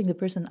 accepting the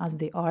person as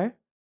they are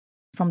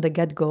from the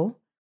get-go.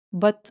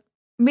 But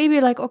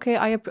maybe like, okay,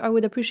 I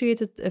would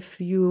appreciate it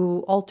if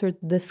you altered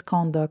this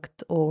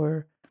conduct,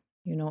 or,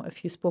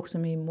 if you spoke to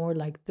me more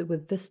like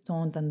with this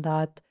tone than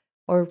that.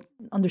 Or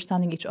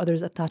understanding each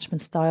other's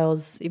attachment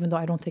styles, even though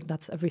I don't think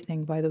that's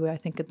everything, by the way. I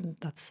think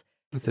that's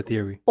a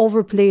theory.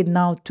 Overplayed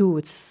now too.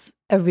 It's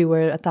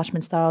everywhere,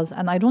 attachment styles.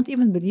 And I don't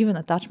even believe in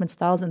attachment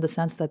styles in the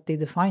sense that they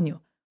define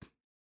you.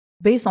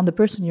 Based on the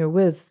person you're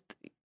with,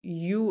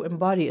 you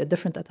embody a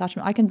different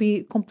attachment. I can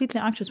be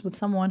completely anxious with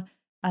someone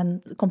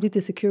and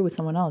completely secure with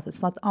someone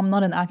else. I'm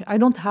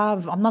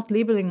not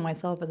labeling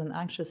myself as an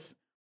anxious,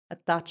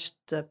 attached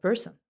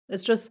person.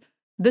 It's just,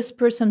 this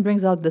person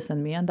brings out this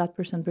in me, and that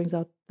person brings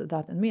out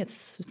that in me.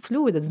 It's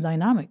fluid, it's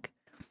dynamic.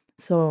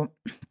 So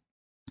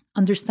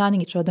understanding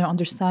each other,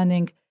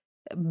 understanding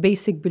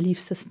basic belief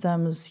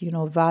systems,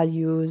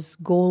 values,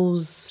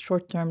 goals,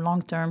 short-term,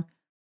 long-term,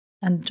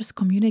 and just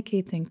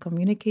communicating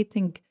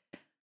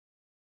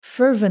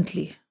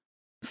fervently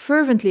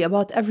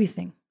about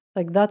everything.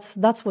 Like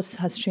that's what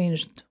has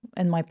changed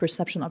in my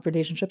perception of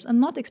relationships,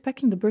 and not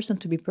expecting the person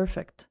to be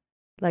perfect.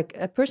 Like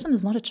a person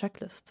is not a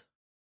checklist.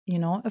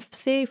 If,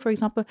 say, for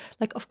example,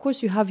 like, of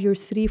course you have your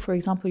 3, for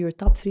example, your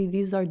top 3,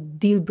 these are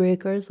deal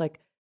breakers. Like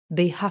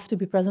they have to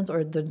be present,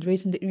 or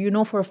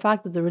for a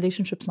fact that the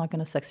relationship's not going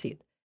to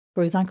succeed.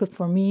 For example,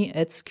 for me,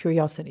 it's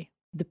curiosity.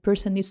 The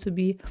person needs to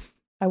be.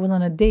 I was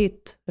on a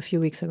date a few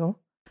weeks ago,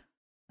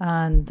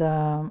 and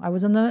I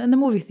was in the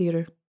movie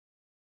theater,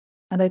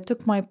 and I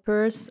took my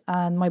purse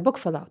and my book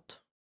fell out,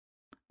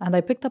 and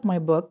I picked up my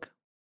book,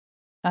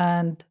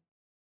 and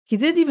he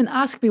didn't even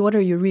ask me, what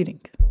are you reading?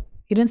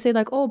 He didn't say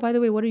like, oh, by the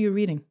way, what are you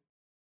reading?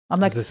 I'm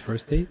like, was this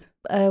first date?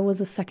 It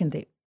was a second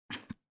date.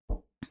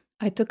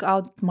 I took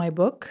out my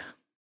book,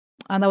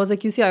 and I was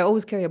like, you see, I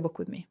always carry a book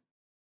with me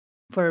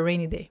for a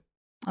rainy day.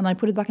 And I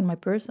put it back in my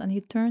purse, and he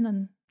turned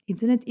and he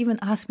didn't even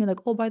ask me like,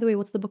 oh, by the way,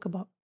 what's the book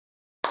about?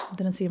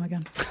 Didn't see him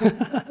again.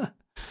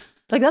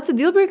 Like that's a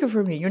deal breaker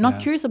for me. You're not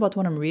curious about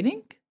what I'm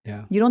reading.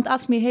 Yeah. You don't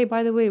ask me, hey,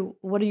 by the way,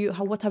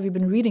 what have you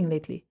been reading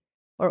lately?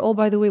 Or, oh,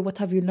 by the way, what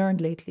have you learned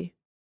lately?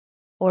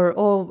 Or,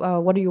 oh,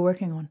 what are you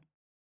working on?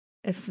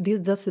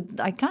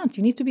 I can't.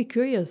 You need to be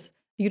curious.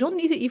 You don't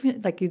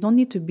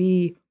need to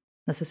be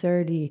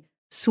necessarily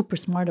super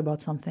smart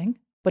about something,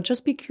 but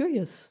just be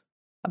curious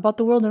about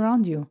the world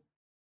around you,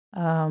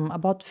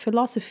 about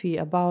philosophy,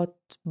 about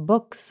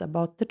books,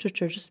 about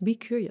literature. Just be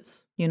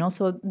curious,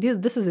 So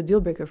this is a deal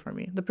breaker for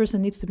me. The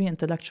person needs to be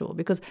intellectual,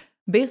 because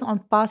based on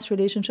past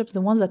relationships,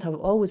 the ones that have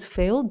always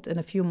failed in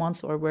a few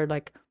months, or where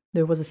like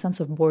there was a sense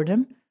of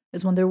boredom,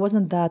 is when there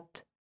wasn't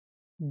that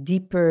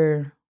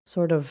deeper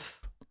sort of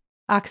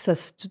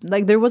access to,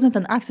 like there wasn't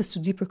an access to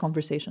deeper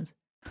conversations.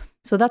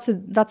 So that's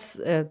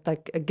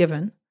like a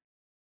given.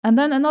 And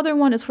then another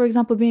one is, for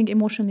example, being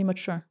emotionally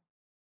mature.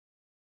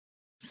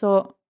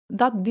 So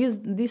that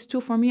these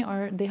two for me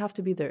they have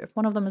to be there. If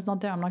one of them is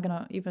not there, I'm not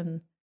gonna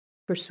even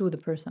pursue the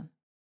person.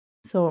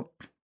 So,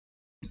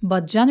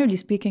 but generally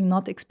speaking,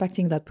 not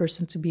expecting that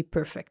person to be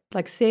perfect.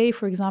 Like say,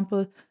 for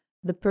example,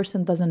 the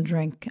person doesn't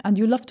drink and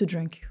you love to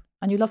drink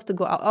and you love to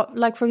go out.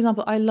 Like for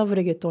example, I love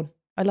reggaeton.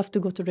 I love to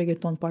go to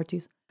reggaeton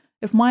parties.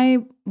 If my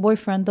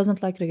boyfriend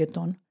doesn't like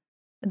reggaeton,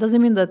 It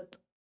doesn't mean that,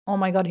 oh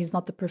my God, he's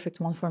not the perfect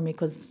one for me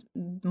because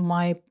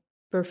my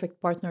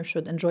perfect partner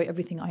should enjoy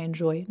everything I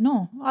enjoy.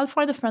 No, I'll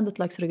find a friend that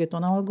likes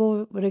reggaeton. I'll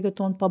go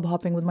reggaeton pub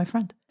hopping with my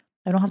friend.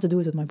 I don't have to do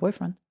it with my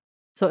boyfriend.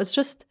 So it's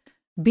just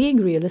being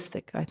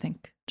realistic, I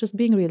think. Just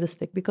being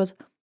realistic because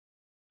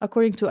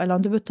according to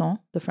Alain de Botton,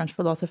 the French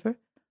philosopher,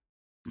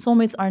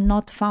 soulmates are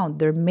not found,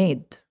 they're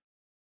made.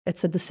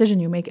 It's a decision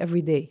you make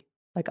every day.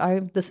 Like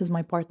this is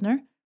my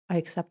partner. I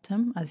accept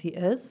him as he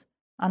is,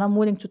 and I'm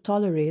willing to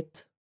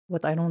tolerate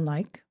what I don't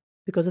like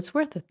because it's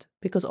worth it.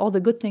 Because all the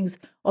good things,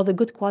 all the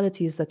good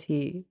qualities that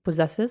he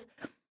possesses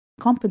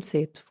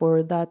compensate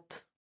for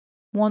that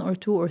 1 or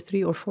 2 or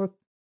 3 or 4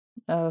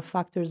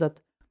 factors that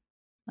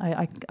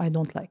I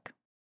don't like.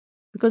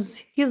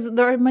 Because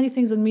there are many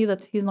things in me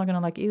that he's not going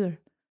to like either.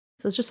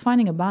 So it's just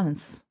finding a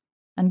balance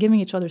and giving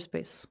each other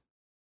space.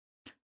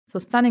 So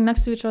standing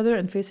next to each other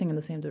and facing in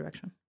the same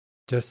direction.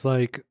 Just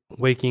like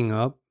waking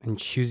up and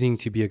choosing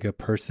to be a good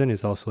person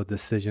is also a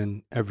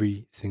decision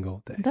every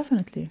single day.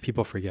 Definitely.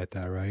 People forget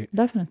that, right?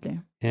 Definitely.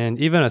 And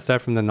even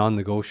aside from the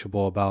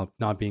non-negotiable about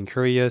not being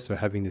curious or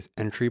having this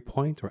entry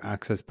point or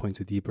access point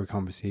to deeper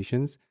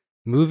conversations,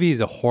 movie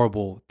is a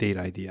horrible date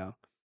idea.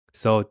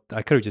 So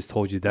I could have just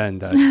told you then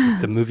that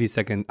the movie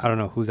second, I don't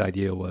know whose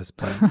idea it was,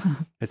 but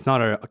it's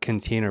not a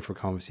container for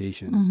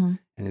conversations. Mm-hmm.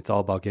 And it's all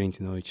about getting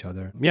to know each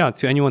other. Yeah,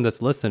 to anyone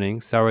that's listening,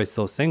 Sarah is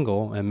still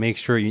single, and make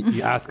sure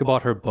you ask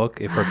about her book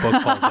if her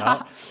book falls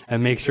out,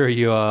 and make sure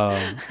you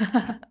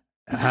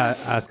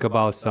ask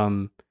about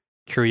some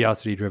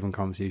curiosity-driven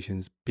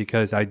conversations,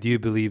 because I do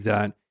believe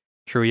that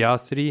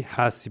curiosity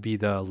has to be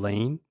the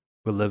lane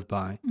we live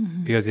by,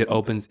 because it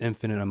opens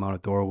infinite amount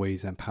of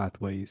doorways and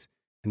pathways.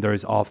 And there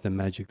is often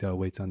magic that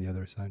awaits on the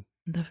other side.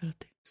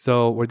 Definitely.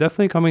 So we're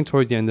definitely coming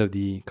towards the end of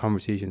the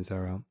conversation,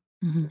 Sarah.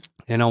 Mm-hmm.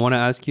 And I want to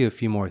ask you a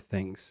few more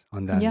things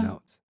on that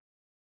note.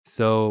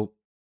 So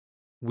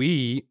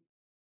we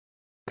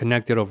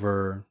connected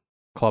over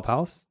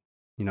Clubhouse.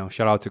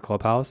 Shout out to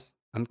Clubhouse.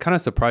 I'm kind of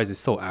surprised it's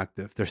so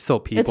active. There's still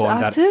people on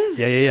that.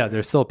 Yeah.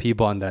 There's still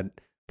people on that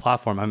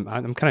platform.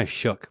 I'm kind of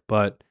shook,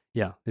 but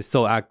yeah, it's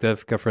still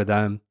active. Good for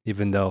them,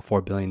 even though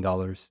 $4 billion,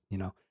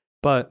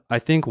 But I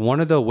think one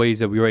of the ways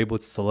that we were able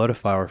to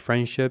solidify our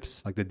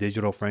friendships, like the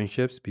digital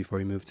friendships, before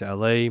we moved to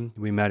LA,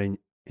 we met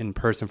in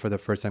person for the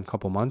first time a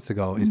couple months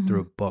ago, is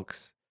through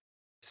books.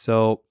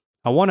 So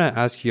I want to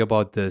ask you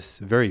about this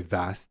very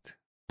vast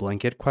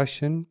blanket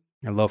question.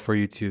 I'd love for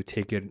you to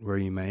take it where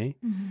you may.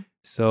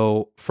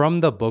 So from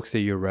the books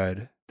that you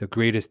read, the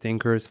greatest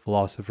thinkers,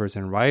 philosophers,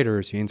 and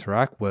writers you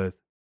interact with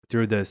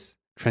through this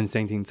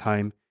transcending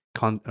time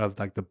of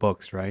like the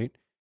books, right?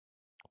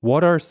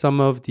 What are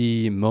some of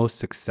the most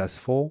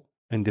successful,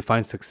 and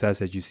define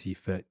success as you see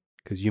fit,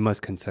 because you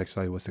must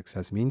contextualize what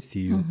success means to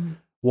you.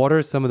 What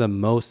are some of the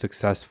most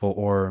successful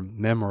or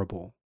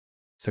memorable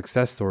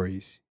success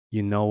stories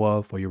you know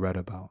of or you read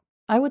about?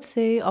 I would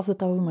say off the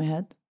top of my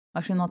head,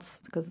 actually not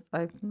because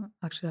I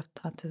actually have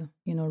had to,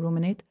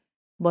 ruminate,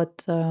 but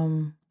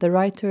the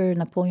writer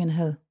Napoleon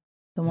Hill,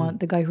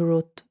 the guy who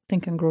wrote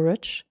Think and Grow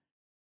Rich,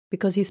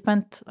 because he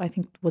spent, I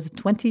think, was it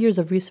 20 years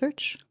of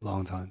research?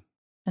 Long time.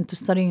 Into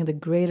studying the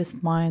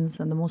greatest minds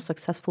and the most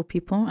successful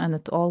people. And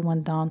it all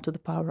went down to the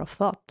power of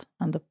thought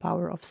and the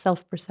power of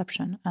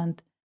self-perception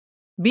and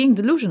being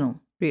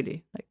delusional,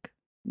 really. Like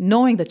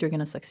knowing that you're going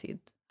to succeed.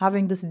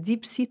 Having this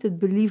deep-seated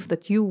belief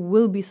that you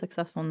will be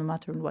successful no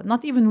matter what.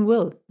 Not even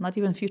will, not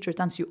even future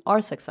tense. You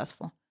are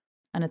successful.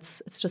 And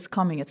it's just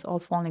coming. It's all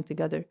falling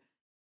together.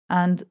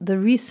 And the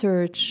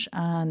research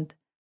and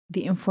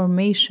the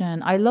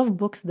information. I love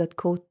books that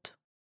quote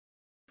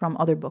from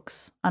other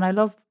books. And I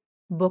love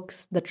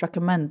books that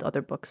recommend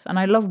other books. And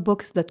I love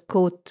books that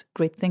quote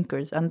great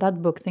thinkers. And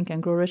that book, Think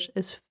and Grow Rich,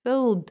 is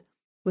filled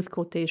with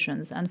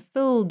quotations and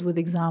filled with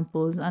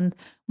examples and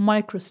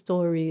micro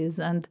stories.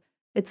 And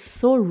it's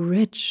so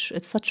rich.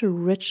 It's such a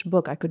rich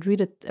book. I could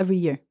read it every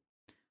year.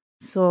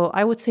 So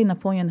I would say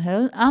Napoleon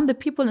Hill and the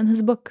people in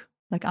his book,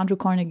 like Andrew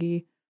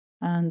Carnegie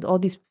and all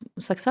these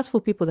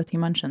successful people that he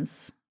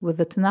mentions, with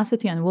the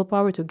tenacity and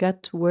willpower to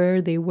get where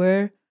they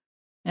were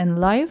in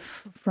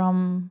life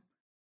from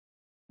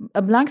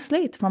a blank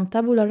slate, from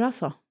tabula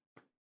rasa.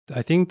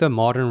 I think the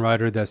modern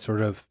writer that's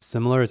sort of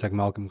similar is like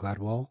Malcolm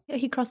Gladwell. Yeah,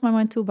 he crossed my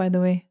mind too, by the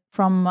way,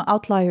 from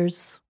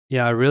Outliers.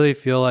 Yeah, I really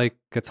feel like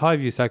it's how I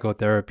view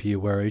psychotherapy,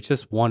 where it's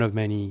just one of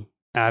many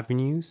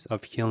avenues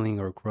of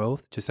healing or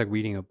growth, just like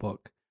reading a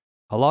book.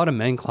 A lot of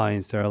men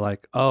clients are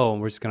like, oh,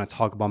 we're just going to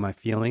talk about my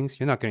feelings.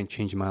 You're not going to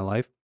change my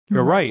life.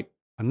 You're right.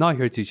 I'm not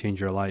here to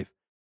change your life.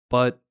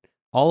 But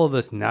all of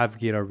us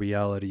navigate our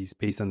realities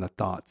based on the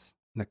thoughts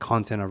and the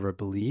content of our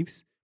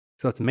beliefs.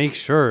 So let's make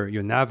sure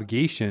your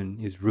navigation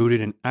is rooted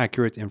in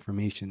accurate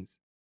information.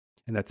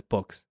 And that's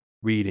books,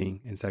 reading,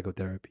 and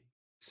psychotherapy.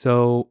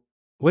 So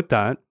with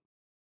that,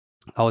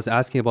 I was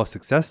asking about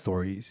success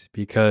stories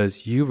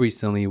because you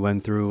recently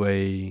went through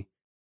a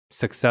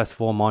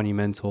successful,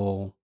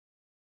 monumental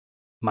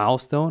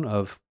milestone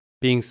of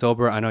being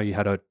sober. I know you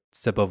had a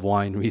sip of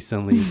wine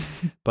recently,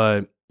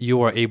 but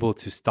you are able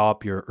to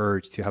stop your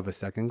urge to have a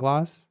second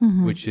glass,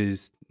 which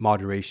is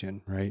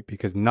moderation, right?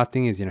 Because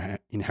nothing is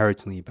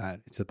inherently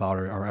bad. It's about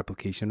our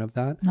application of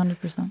that.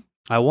 100%.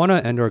 I want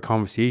to end our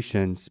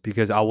conversations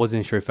because I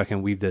wasn't sure if I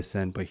can weave this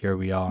in, but here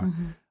we are,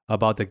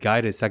 about the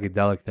guided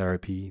psychedelic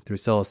therapy through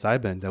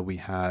psilocybin that we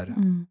had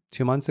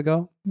 2 months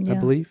ago, I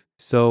believe.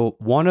 So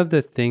one of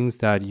the things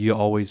that you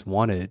always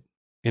wanted,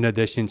 in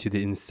addition to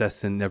the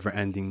incessant,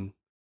 never-ending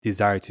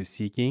desire to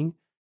seeking,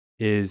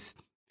 is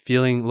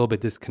feeling a little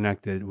bit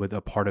disconnected with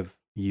a part of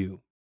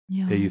you.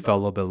 That you felt a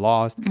little bit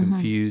lost,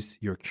 confused,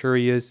 you're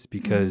curious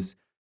because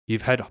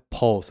you've had a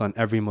pulse on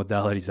every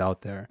modalities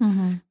out there,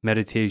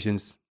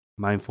 meditations,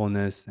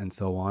 mindfulness, and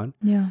so on.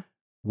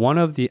 One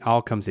of the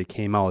outcomes that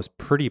came out was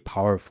pretty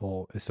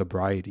powerful is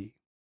sobriety.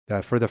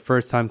 That for the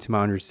first time, to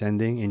my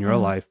understanding, in your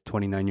life,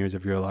 29 years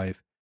of your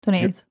life,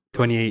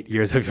 28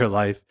 years of your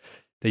life,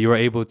 that you were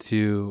able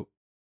to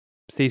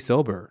stay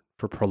sober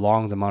for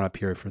prolonged amount of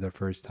period for the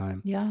first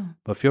time.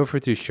 But feel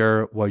free to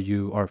share what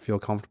you feel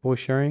comfortable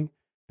sharing,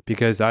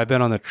 because I've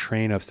been on the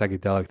train of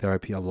psychedelic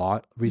therapy a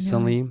lot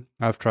recently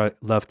after I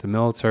left the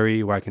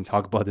military, where I can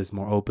talk about this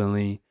more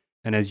openly.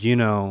 And as you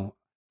know,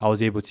 I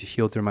was able to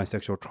heal through my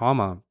sexual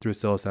trauma through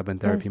psilocybin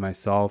therapy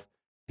myself.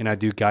 And I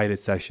do guided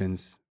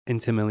sessions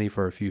intimately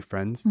for a few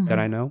friends that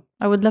I know.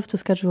 I would love to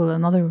schedule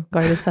another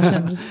guided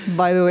session,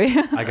 by the way.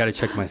 I got to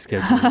check my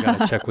schedule. I got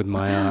to check with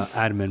my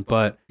admin.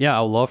 But yeah,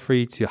 I'd love for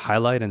you to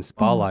highlight and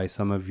spotlight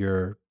some of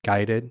your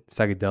guided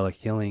psychedelic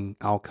healing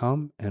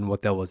outcome and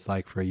what that was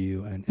like for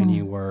you, and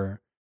anywhere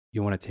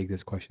you want to take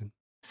this question.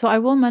 So I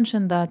will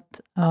mention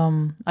that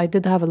I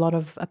did have a lot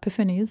of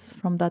epiphanies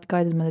from that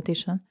guided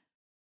meditation.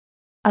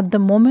 At the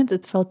moment,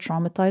 it felt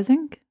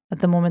traumatizing. At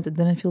the moment, it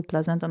didn't feel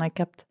pleasant, and I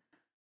kept...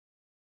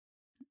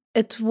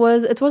 It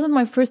wasn't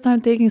my first time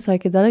taking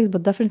psychedelics,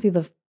 but definitely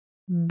the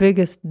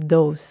biggest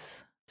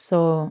dose.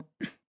 So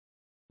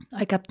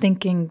I kept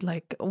thinking,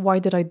 like, why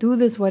did I do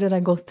this? Why did I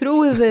go through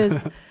with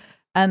this?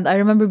 And I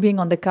remember being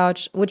on the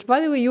couch, which,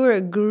 by the way, you were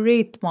a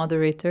great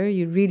moderator.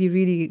 You really,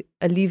 really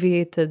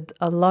alleviated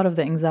a lot of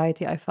the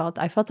anxiety I felt.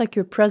 I felt like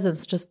your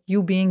presence, just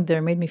you being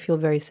there, made me feel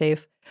very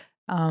safe.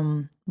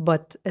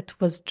 But it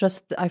was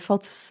just,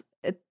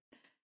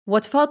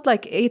 what felt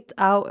like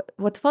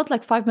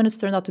 5 minutes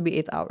turned out to be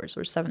 8 hours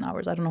or 7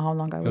 hours. I don't know how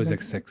long I was. It was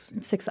like 6.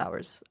 6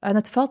 hours. And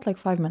it felt like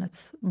 5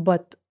 minutes.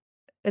 But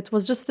it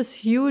was just this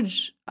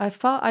huge, I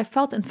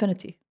felt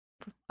infinity.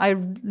 I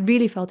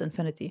really felt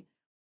infinity.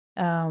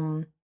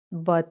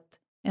 But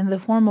in the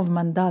form of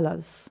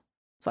mandalas.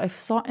 So I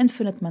saw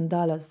infinite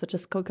mandalas that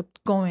just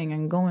kept going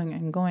and going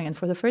and going. And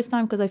for the first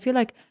time, because I feel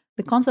like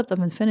the concept of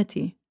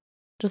infinity,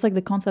 just like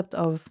the concept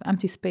of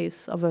empty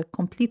space, of a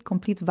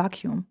complete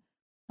vacuum,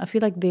 I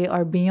feel like they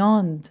are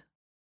beyond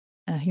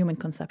a human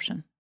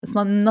conception. It's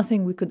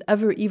nothing we could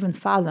ever even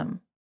fathom.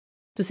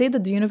 To say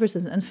that the universe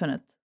is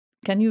infinite,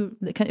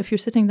 if you're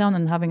sitting down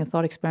and having a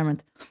thought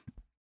experiment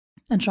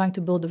and trying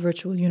to build a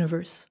virtual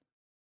universe,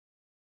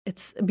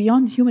 it's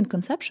beyond human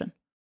conception.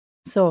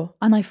 So,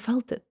 and I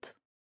felt it.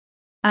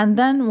 And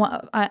then,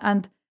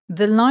 and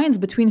the lines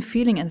between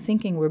feeling and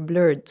thinking were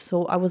blurred.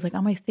 So I was like,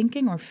 am I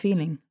thinking or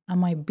feeling?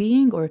 Am I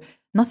being or...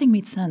 Nothing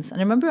made sense. And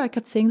I remember I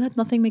kept saying that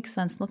nothing makes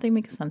sense, nothing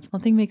makes sense,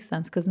 nothing makes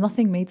sense, because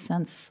nothing made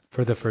sense.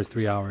 For the first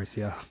 3 hours,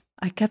 yeah.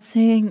 I kept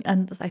saying,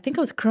 and I think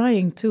I was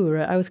crying too,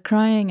 right? I was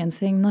crying and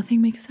saying, nothing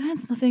makes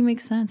sense, nothing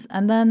makes sense.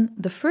 And then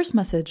the first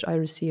message I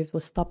received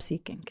was stop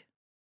seeking.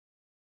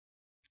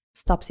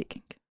 Stop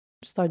seeking.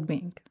 Start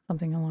being.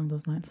 Something along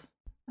those lines.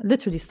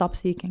 Literally, stop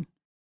seeking.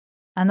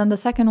 And then the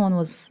second one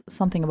was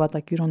something about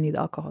like, you don't need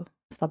alcohol.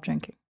 Stop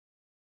drinking.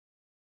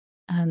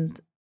 And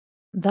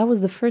that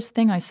was the first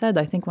thing I said,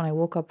 I think, when I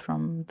woke up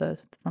from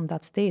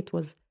that state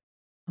was,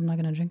 I'm not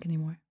going to drink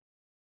anymore.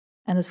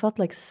 And it felt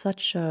like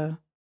such a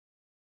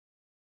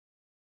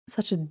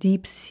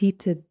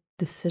deep-seated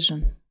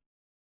decision.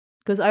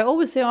 Because I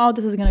always say, oh,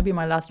 this is going to be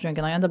my last drink,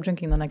 and I end up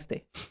drinking the next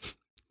day.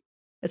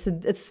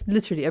 It's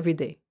literally every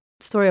day.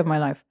 Story of my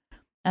life.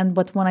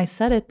 But when I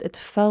said it, it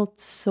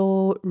felt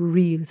so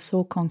real,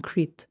 so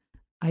concrete.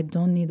 I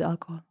don't need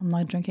alcohol. I'm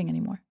not drinking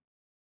anymore.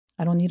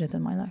 I don't need it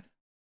in my life.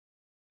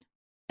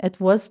 It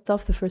was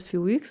tough the first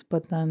few weeks,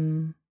 but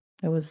then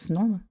it was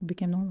normal. It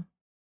became normal.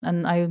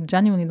 And I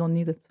genuinely don't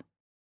need it.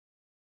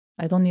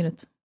 I don't need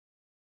it.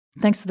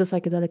 Thanks to the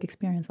psychedelic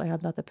experience, I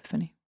had that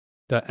epiphany.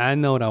 The ad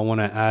note I want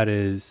to add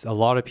is a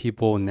lot of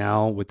people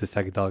now with the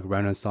psychedelic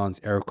renaissance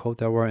air quote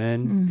that we're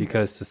in,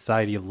 because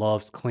society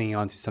loves clinging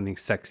onto something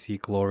sexy,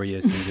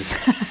 glorious, and just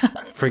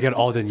forget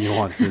all the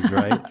nuances,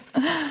 right?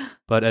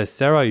 But as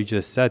Sarah, you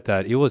just said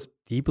that it was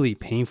deeply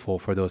painful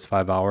for those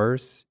 5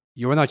 hours.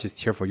 You were not just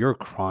tearful, you were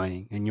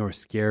crying and you were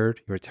scared,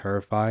 you were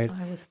terrified.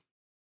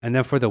 And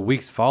then for the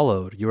weeks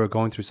followed, you were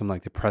going through some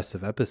like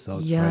depressive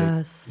episodes,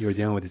 right? You were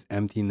dealing with this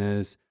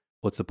emptiness.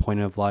 What's the point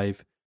of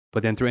life?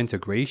 But then through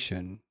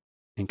integration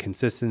and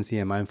consistency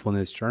and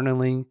mindfulness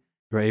journaling,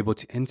 you're able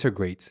to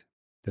integrate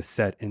the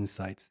set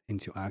insights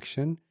into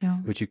action,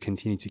 which you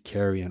continue to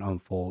carry and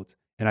unfold.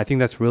 And I think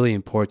that's really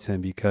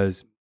important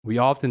because we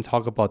often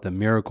talk about the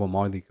miracle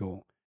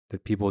molecule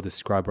that people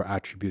describe or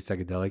attribute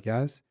psychedelic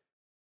as.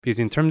 Because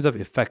in terms of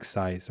effect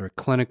size or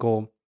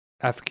clinical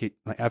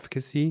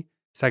efficacy,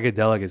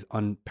 psychedelic is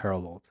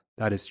unparalleled.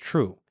 That is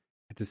true.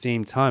 At the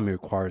same time, it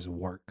requires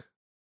work.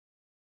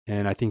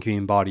 And I think you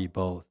embody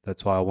both.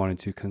 That's why I wanted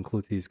to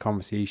conclude this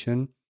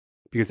conversation,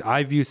 because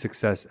I view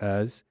success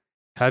as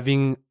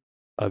having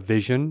a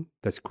vision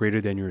that's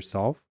greater than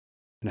yourself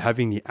and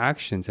having the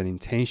actions and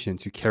intention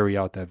to carry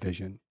out that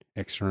vision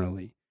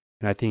externally.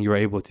 And I think you're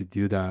able to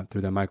do that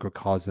through the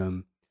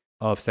microcosm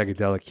of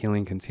psychedelic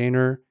healing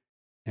container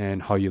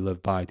and how you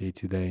live by day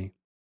to day.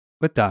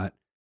 With that,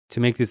 to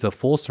make this a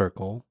full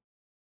circle,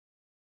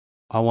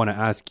 I want to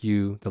ask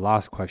you the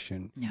last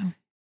question. Yeah.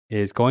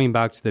 Is going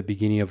back to the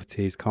beginning of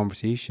today's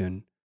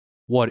conversation,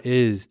 what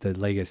is the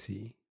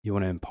legacy you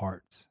want to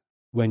impart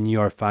when you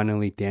are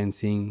finally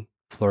dancing,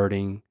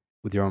 flirting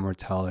with your own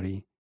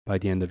mortality by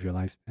the end of your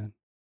lifespan?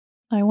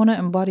 I want to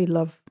embody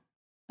love.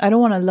 I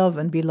don't want to love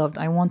and be loved.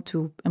 I want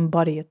to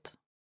embody it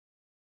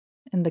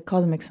in the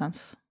cosmic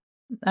sense.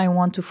 I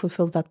want to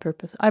fulfill that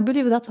purpose. I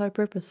believe that's our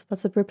purpose.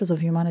 That's the purpose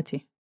of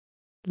humanity.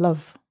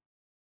 Love.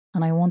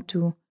 And I want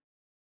to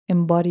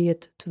embody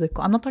it to the...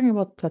 I'm not talking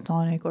about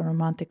platonic or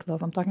romantic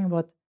love. I'm talking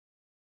about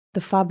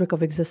the fabric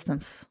of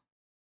existence.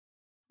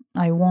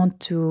 I want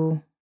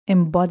to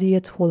embody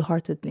it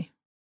wholeheartedly.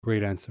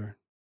 Great answer.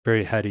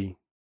 Very heady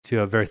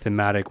to a very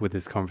thematic with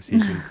this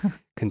conversation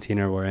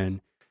container we're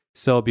in.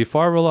 So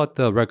before I roll out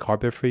the red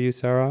carpet for you,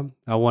 Sarah,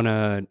 I want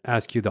to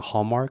ask you the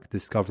hallmark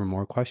discover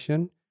more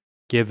question.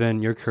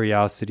 Given your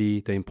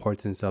curiosity, the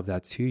importance of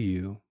that to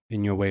you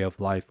in your way of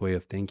life, way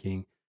of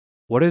thinking,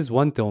 what is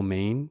one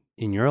domain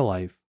in your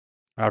life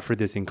after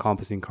this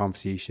encompassing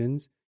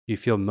conversations you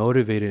feel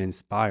motivated and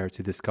inspired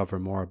to discover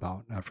more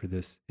about after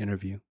this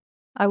interview?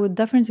 I would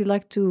definitely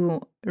like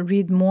to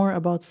read more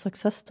about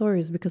success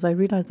stories because I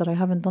realized that I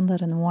haven't done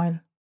that in a while.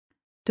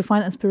 To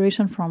find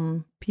inspiration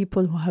from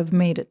people who have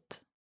made it.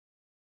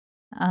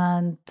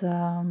 And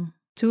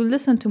to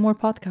listen to more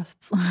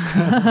podcasts.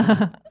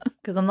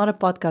 Because I'm not a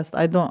podcast.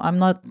 I'm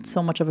not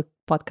so much of a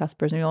podcast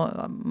person.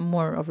 I'm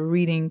more of a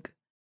reading,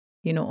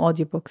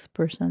 audiobooks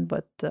person.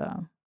 But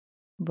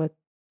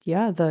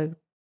yeah,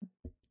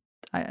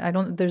 I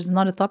don't. There's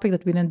not a topic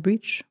that we didn't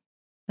breach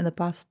in the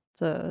past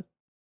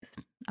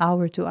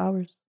hour, 2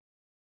 hours.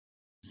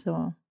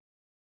 So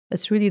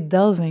it's really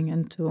delving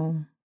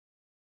into,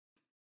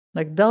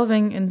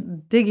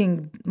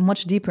 digging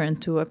much deeper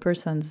into a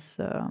person's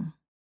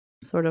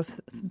sort of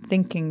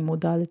thinking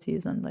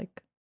modalities, and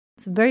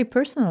it's very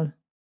personal.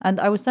 And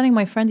I was telling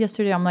my friend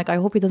yesterday, I'm like, I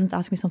hope he doesn't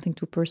ask me something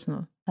too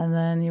personal. And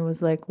then he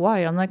was like,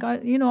 why? I'm like, I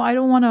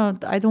don't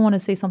want to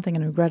say something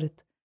and regret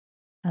it.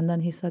 And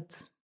then he said,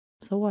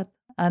 so what?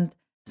 And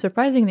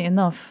surprisingly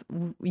enough,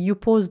 you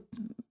posed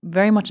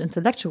very much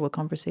intellectual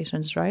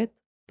conversations, right?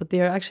 But they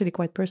are actually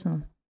quite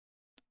personal.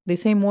 They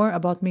say more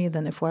about me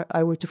than if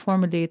I were to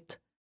formulate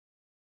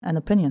an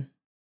opinion.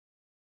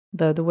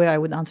 The way I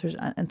would answer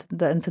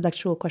the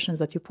intellectual questions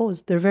that you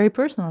pose, they're very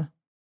personal.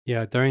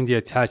 Yeah, during the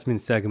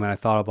attachment segment, I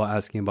thought about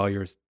asking about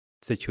your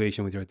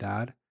situation with your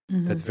dad.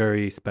 Mm-hmm. That's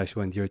very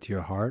special and dear to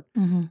your heart.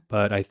 Mm-hmm.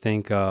 But I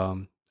think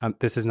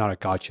this is not a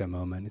gotcha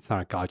moment. It's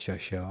not a gotcha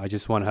show. I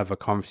just want to have a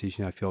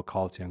conversation I feel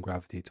called to and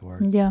gravitate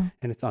towards. Yeah.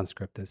 And it's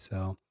unscripted.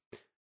 So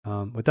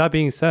with that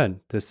being said,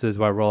 this is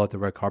why I roll out the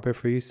red carpet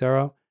for you,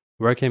 Sarah.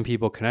 Where can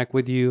people connect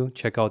with you,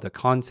 check out the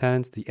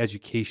content, the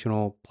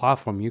educational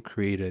platform you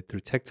created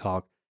through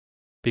TikTok?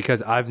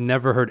 Because I've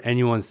never heard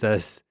anyone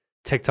says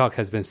TikTok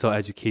has been so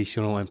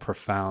educational and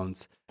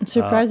profound.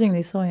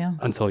 Surprisingly so, yeah.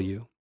 Until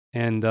you.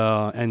 And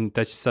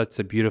that's such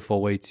a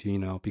beautiful way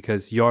to,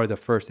 because you're the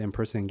first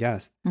in-person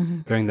guest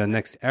during the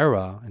next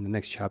era and the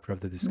next chapter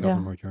of the Discover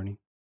More journey.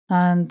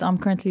 And I'm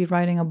currently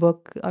writing a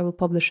book. I will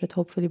publish it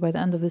hopefully by the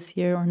end of this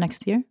year or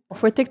next year.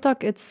 For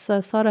TikTok, it's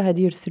Sarah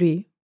Hadir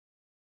 3.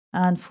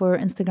 And for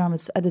Instagram,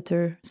 it's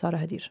editor Sarah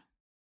Hadir.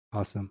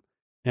 Awesome.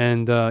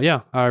 And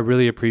I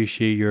really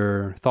appreciate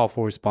your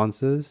thoughtful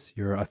responses,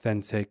 your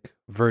authentic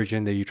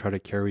version that you try to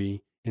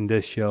carry in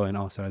this show and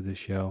outside of this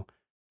show.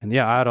 And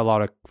I had a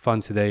lot of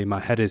fun today. My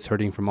head is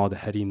hurting from all the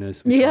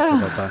headiness. We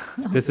talked about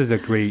that. This is a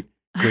great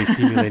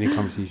stimulating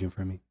conversation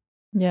for me.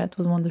 Yeah, it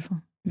was wonderful.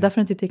 Yeah.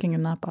 Definitely taking a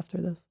nap after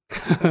this.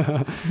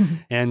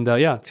 And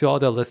to all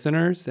the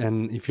listeners,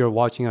 and if you're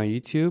watching on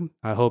YouTube,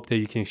 I hope that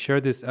you can share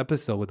this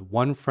episode with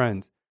one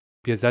friend,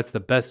 because that's the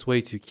best way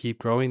to keep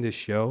growing this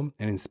show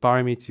and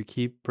inspire me to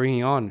keep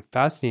bringing on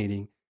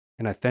fascinating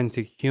and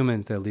authentic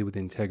humans that live with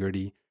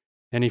integrity.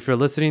 And if you're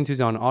listening to this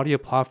on audio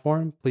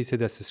platform, please hit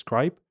that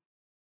subscribe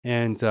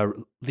and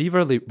leave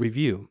a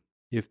review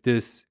if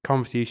this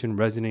conversation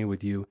resonated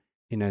with you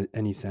in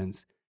any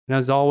sense. And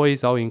as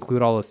always, I'll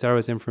include all of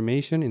Sarah's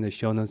information in the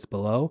show notes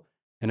below.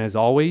 And as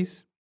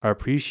always, I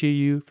appreciate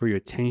you for your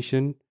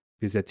attention,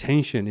 because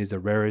attention is the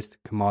rarest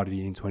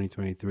commodity in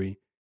 2023.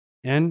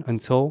 And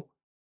until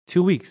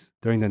 2 weeks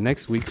during the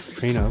next week's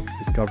train of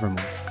Discover More.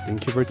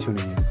 Thank you for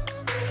tuning in.